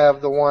also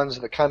have the ones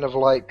that kind of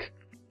like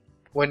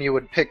when you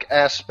would pick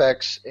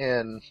aspects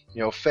in,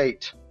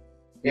 Fate.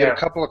 You had a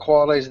couple of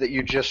qualities that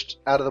you just,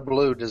 out of the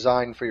blue,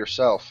 designed for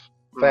yourself.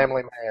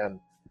 Family man.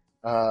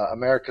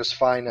 America's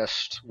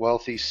Finest,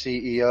 Wealthy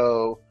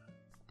CEO,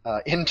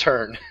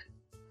 Intern,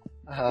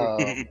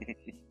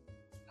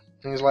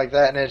 things like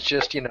that. And it's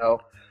just,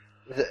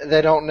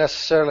 they don't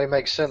necessarily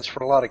make sense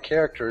for a lot of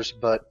characters,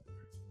 but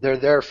they're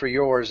there for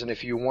yours. And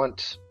if you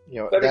want,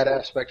 that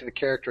aspect of the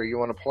character you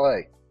want to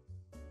play,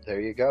 there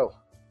you go.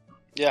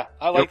 Yeah,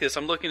 I like this.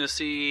 I'm looking to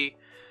see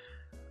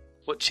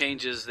what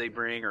changes they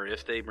bring, or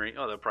if they bring.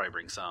 Oh, they'll probably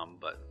bring some,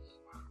 but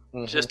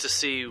just to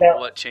see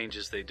what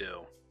changes they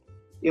do.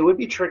 It would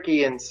be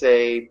tricky and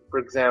say, for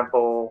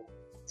example,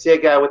 say a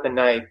guy with a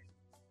knife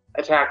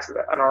attacks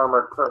an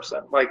armored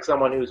person, like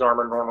someone whose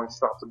armor normally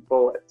stops with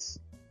bullets.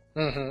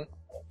 Mm-hmm.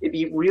 It'd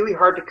be really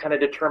hard to kind of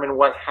determine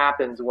what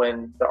happens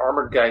when the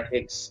armored guy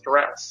takes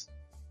stress.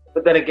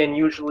 But then again,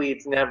 usually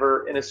it's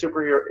never, in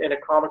a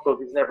comic book,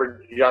 it's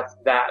never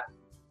just that.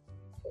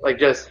 Like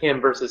just him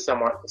versus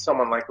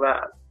someone like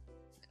that.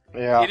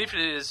 Yeah. And if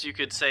it is, you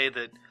could say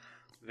that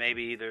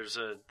maybe there's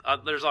an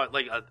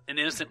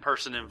innocent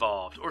person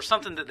involved, or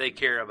something that they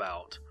care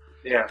about.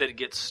 Yeah. That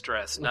gets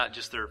stressed, not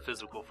just their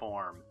physical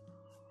form.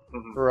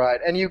 Mm-hmm. Right,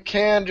 and you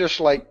can just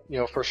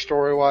for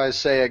story-wise,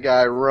 say a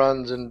guy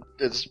runs and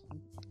is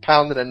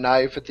pounding a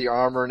knife at the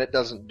armor and it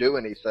doesn't do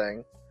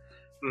anything.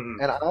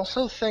 Mm-hmm. And I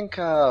also think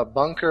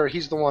Bunker,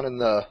 he's the one in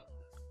the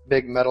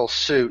big metal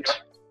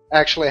suit,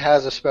 actually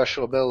has a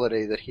special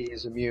ability that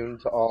he's immune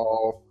to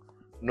all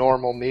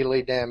normal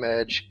melee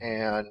damage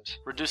and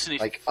reducing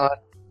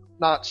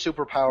not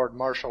super-powered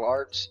martial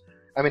arts.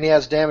 I mean, he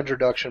has damage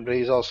reduction, but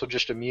he's also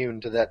just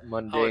immune to that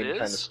mundane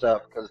kind of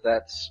stuff because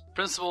that's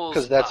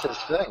his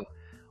thing.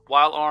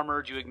 While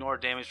armored, you ignore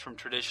damage from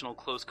traditional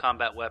close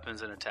combat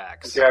weapons and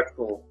attacks. Yeah, that's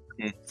cool.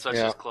 Such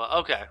as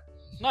okay,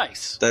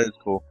 nice. That is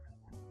cool.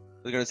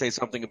 I was going to say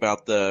something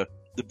about the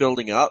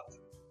building up,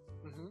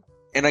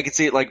 and I could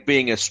see it like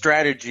being a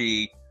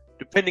strategy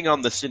depending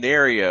on the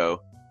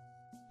scenario.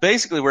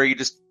 Basically, where you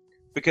just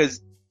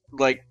because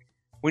like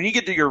when you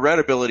get to your red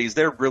abilities,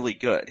 they're really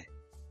good.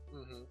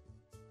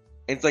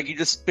 And it's like you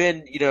just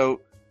spend,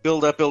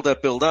 build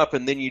up,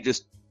 and then you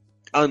just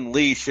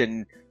unleash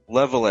and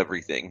level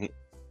everything.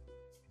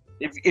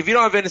 If you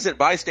don't have innocent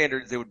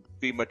bystanders, it would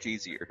be much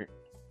easier.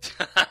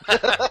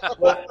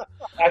 Well,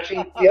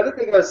 actually, the other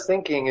thing I was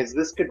thinking is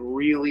this could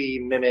really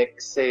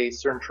mimic, say,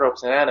 certain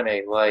tropes in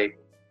anime. Like,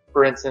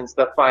 for instance,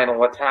 the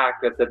final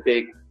attack that the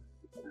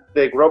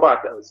big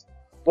robot does.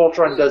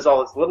 Voltron does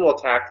all his little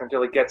attacks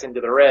until he gets into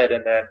the red,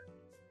 and then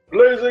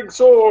blazing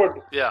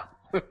sword. Yeah.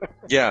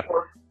 Yeah.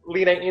 Or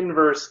Lena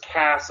Inverse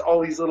casts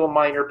all these little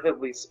minor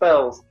piddly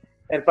spells,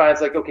 and finds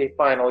like, okay,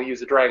 fine, I'll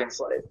use a Dragon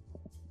Slave.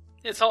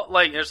 It's all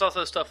like there's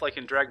also stuff like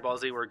in Dragon Ball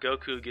Z where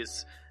Goku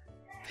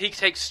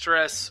takes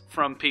stress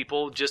from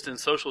people just in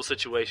social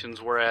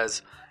situations,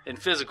 whereas in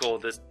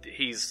physical,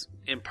 he's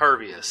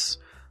impervious.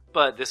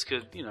 But this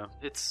could,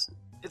 it's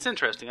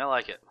interesting. I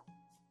like it.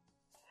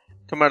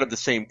 Come out of the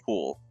same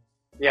pool.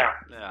 Yeah.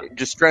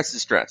 Just stress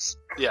is stress.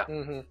 Yeah.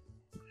 Mm-hmm.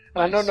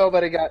 I know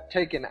nobody got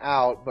taken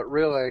out, but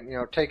really,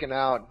 taken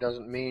out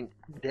doesn't mean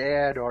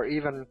dead or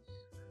even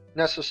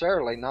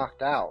necessarily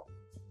knocked out.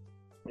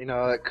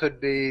 It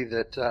could be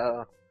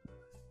that,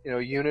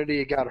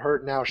 Unity got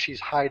hurt. Now she's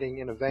hiding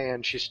in a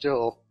van. She's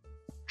still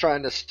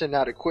trying to send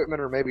out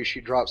equipment, or maybe she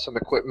dropped some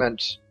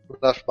equipment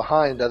left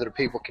behind other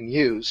people can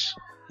use.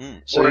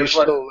 So you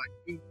still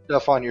do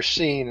stuff on your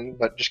scene,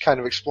 but just kind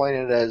of explain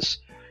it as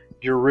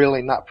you're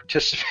really not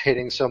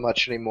participating so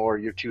much anymore.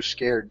 You're too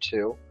scared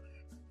to.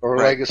 Or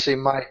Right. Legacy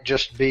might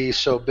just be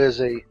so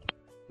busy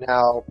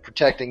now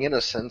protecting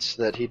innocence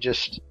that he's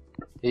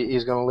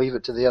going to leave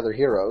it to the other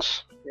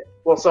heroes.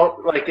 Well,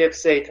 so like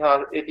if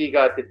he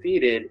got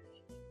defeated,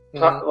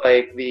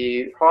 like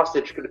the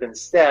hostage could have been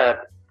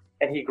stabbed,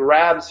 and he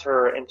grabs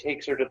her and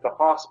takes her to the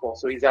hospital,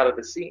 so he's out of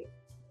the scene.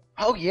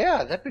 Oh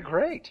yeah, that'd be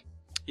great.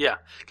 Yeah,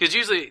 because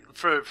usually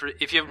for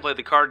if you haven't played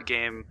the card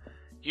game,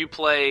 you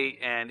play,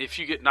 and if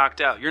you get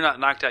knocked out, you're not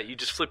knocked out. You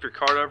just flip your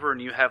card over,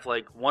 and you have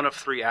like one of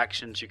 3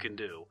 actions you can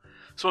do.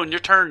 So in your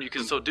turn, you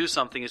can still do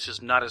something. It's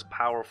just not as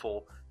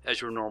powerful as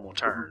your normal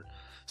turn.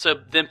 So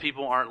then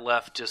people aren't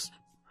left just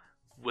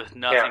with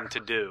nothing to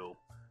do,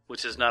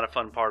 which is not a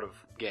fun part of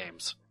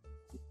games.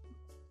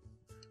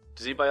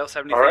 Does anybody else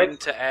have anything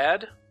to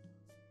add?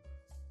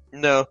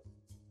 No.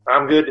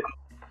 I'm good.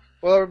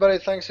 Well, everybody,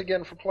 thanks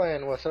again for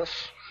playing with us.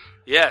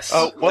 Yes.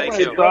 Oh, one thank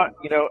last you. thought.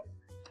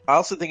 I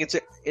also think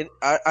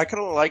I kind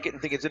of like it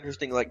and think it's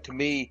interesting. Like, to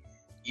me,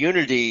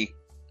 Unity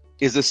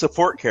is a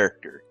support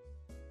character.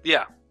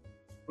 Yeah.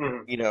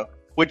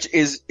 Which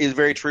is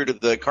very true to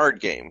the card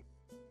game.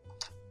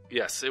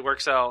 Yes, it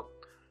works out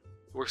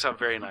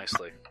very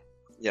nicely.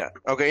 Yeah.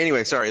 Okay.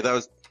 Anyway, sorry, that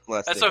was the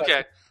last. That's thing.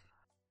 okay.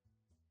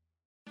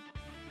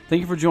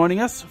 Thank you for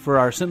joining us for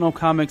our Sentinel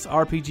Comics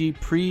RPG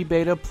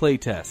pre-beta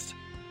playtest.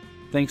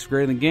 Thanks for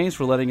Greatland Games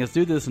for letting us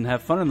do this and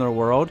have fun in their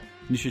world.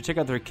 And you should check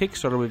out their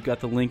Kickstarter. We've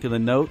got the link in the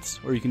notes,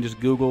 or you can just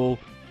Google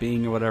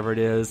Bing or whatever it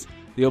is.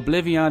 The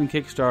Oblivion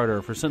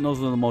Kickstarter for Sentinels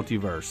of the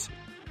Multiverse.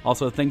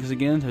 Also, thanks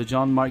again to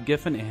John Mark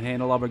Giffen and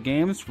Handelabra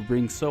Games for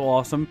being so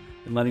awesome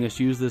and letting us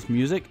use this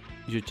music.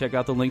 You should check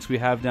out the links we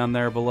have down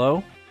there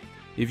below.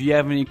 If you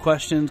have any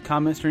questions,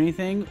 comments, or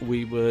anything,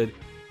 we would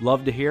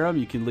love to hear them.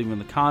 You can leave them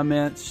in the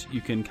comments. You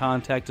can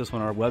contact us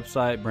on our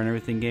website,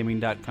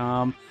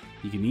 burneverythinggaming.com.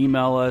 You can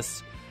email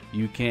us.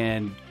 You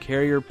can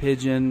carrier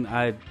pigeon.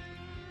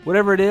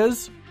 Whatever it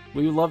is,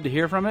 we would love to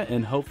hear from it,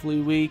 and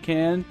hopefully we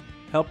can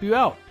help you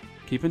out.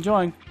 Keep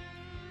enjoying.